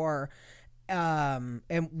primed for, and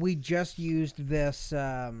we just used this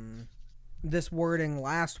this wording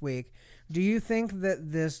last week, do you think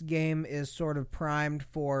that this game is sort of primed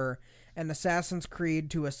for an Assassin's Creed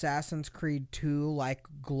to Assassin's Creed 2 like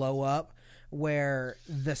glow up, where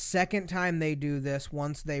the second time they do this,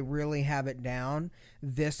 once they really have it down,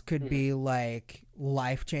 this could be like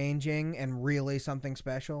life-changing and really something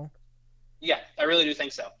special? Yeah, I really do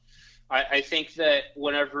think so. I think that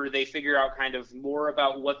whenever they figure out kind of more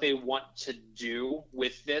about what they want to do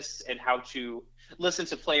with this and how to listen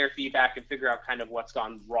to player feedback and figure out kind of what's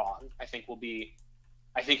gone wrong, I think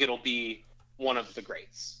it'll be one of the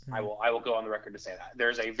greats. I will go on the record to say that.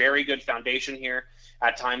 There's a very good foundation here.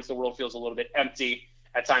 At times the world feels a little bit empty.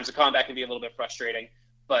 At times the combat can be a little bit frustrating.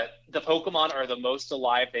 But the Pokemon are the most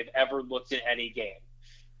alive they've ever looked in any game.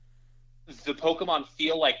 The Pokemon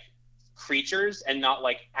feel like creatures and not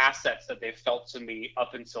like assets that they've felt to me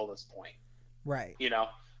up until this point. Right. You know?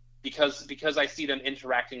 Because I see them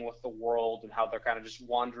interacting with the world and how they're kind of just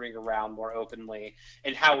wandering around more openly,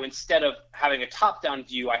 and how instead of having a top-down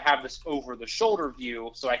view, I have this over-the-shoulder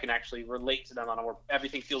view, so I can actually relate to them on a more,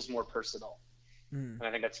 everything feels more personal. And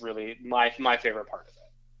I think that's really my favorite part of it.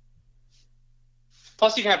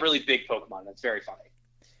 Plus, you can have really big Pokemon. That's very funny.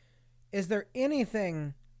 Is there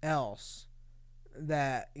anything else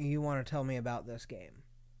that you want to tell me about this game?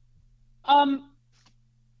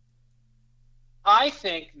 I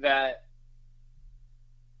think that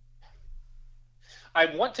I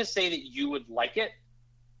want to say that you would like it,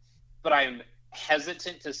 but I'm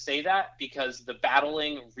hesitant to say that because the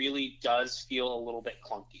battling really does feel a little bit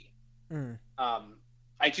clunky.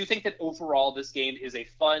 I do think that overall this game is a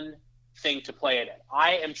fun thing to play it in.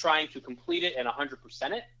 I am trying to complete it and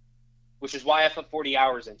 100% it, which is why I put 40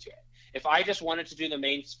 hours into it. If I just wanted to do the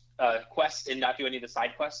main quest and not do any of the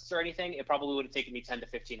side quests or anything, it probably would have taken me 10 to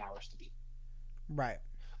 15 hours to beat. Right.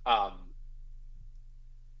 But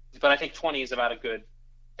I think 20 is about a good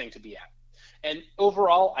thing to be at. And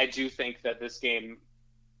overall, I do think that this game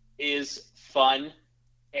is fun.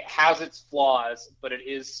 It has its flaws, but it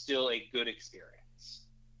is still a good experience.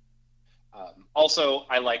 Also,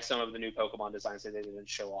 I like some of the new Pokemon designs that they didn't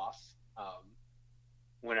show off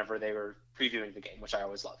whenever they were previewing the game, which I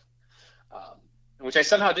always love. Which I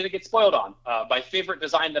somehow didn't get spoiled on. My favorite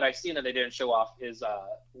design that I've seen that they didn't show off is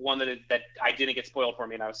one that I didn't get spoiled for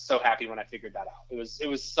me, and I was so happy when I figured that out. It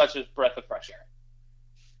was such a breath of fresh air.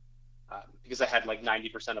 Because I had like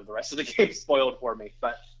 90% of the rest of the game spoiled for me.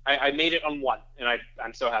 But I made it on one, and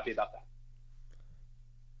I'm so happy about that.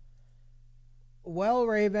 Well,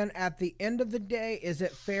 Raven, at the end of the day, is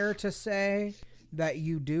it fair to say that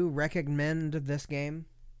you do recommend this game?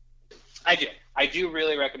 I do. I do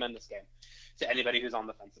really recommend this game to anybody who's on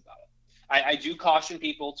the fence about it. I do caution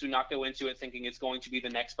people to not go into it thinking it's going to be the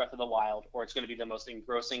next Breath of the Wild or it's going to be the most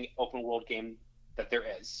engrossing open world game that there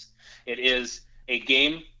is. It is a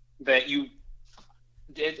game that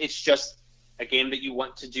it's just a game that you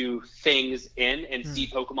want to do things in and see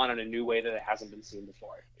Pokemon in a new way that it hasn't been seen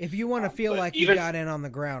before. If you want to feel like you got in on the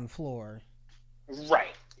ground floor.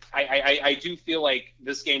 Right. I do feel like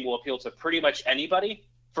this game will appeal to pretty much anybody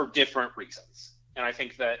for different reasons. And I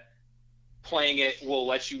think that playing it will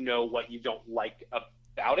let you know what you don't like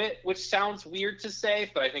about it, which sounds weird to say,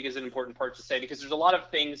 but I think is an important part to say because there's a lot of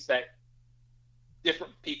things that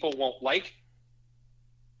different people won't like.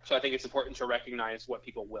 So I think it's important to recognize what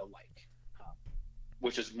people will like,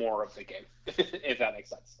 which is more of the game, if that makes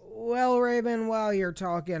sense. Well, Raven, while you're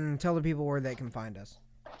talking, tell the people where they can find us.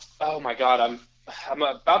 Oh my God, I'm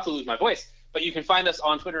about to lose my voice. But you can find us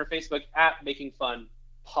on Twitter and Facebook at Making Fun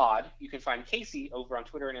Pod. You can find Casey over on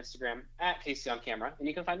Twitter and Instagram at Casey on Camera, and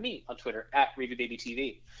you can find me on Twitter at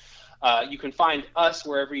RavyBabyTV. You can find us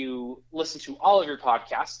wherever you listen to all of your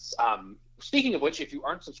podcasts. Speaking of which, if you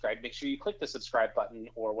aren't subscribed, make sure you click the subscribe button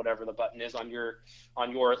or whatever the button is on your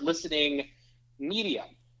listening medium.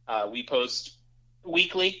 We post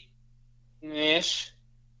weekly-ish,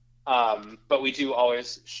 but we do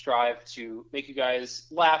always strive to make you guys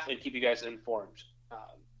laugh and keep you guys informed,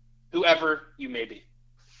 whoever you may be.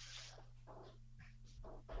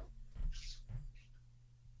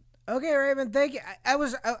 Okay, Raven, thank you. I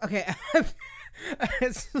was okay.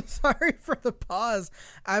 Sorry for the pause.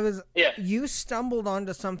 You stumbled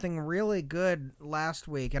onto something really good last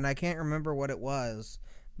week, and I can't remember what it was,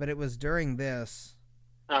 but it was during this.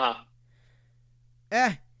 Who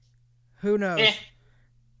knows?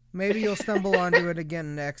 Maybe you'll stumble onto it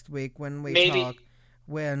again next week when we talk.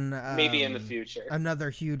 When maybe in the future another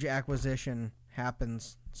huge acquisition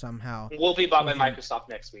happens somehow. We'll be bought by Microsoft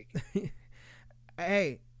next week.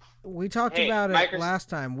 Hey. We talked about it last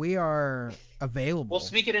time. We are available. We'll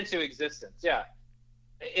speak it into existence. Yeah,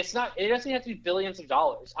 it doesn't have to be billions of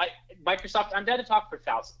dollars. Microsoft, I'm down to talk for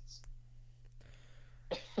thousands.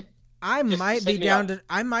 I might be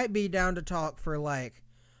down to talk for like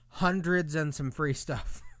hundreds and some free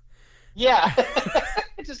stuff. Yeah,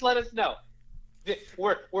 just let us know.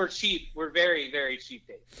 We're cheap. We're very, very cheap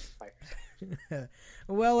dates.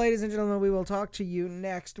 Well, ladies and gentlemen, we will talk to you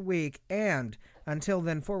next week. And until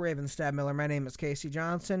then, for Raven Stabmiller, my name is Casey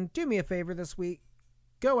Johnson. Do me a favor this week.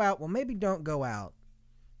 Go out. Well, maybe don't go out.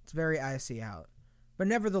 It's very icy out. But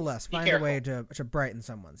nevertheless, find a way to brighten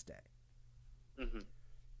someone's day. Mm-hmm.